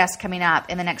great guests coming up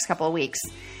in the next couple of weeks.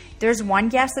 There's one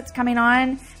guest that's coming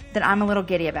on that I'm a little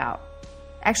giddy about.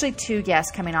 Actually, 2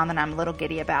 guests coming on that I'm a little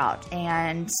giddy about.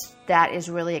 And that is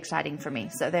really exciting for me.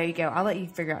 So there you go. I'll let you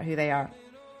figure out who they are.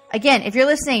 Again, if you're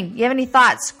listening, you have any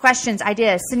thoughts, questions,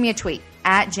 ideas, send me a tweet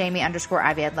at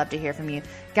Jamie_Ivy. I'd love to hear from you.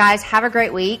 Guys, have a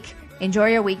great week. Enjoy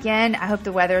your weekend. I hope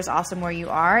the weather is awesome where you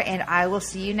are, and I will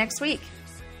see you next week.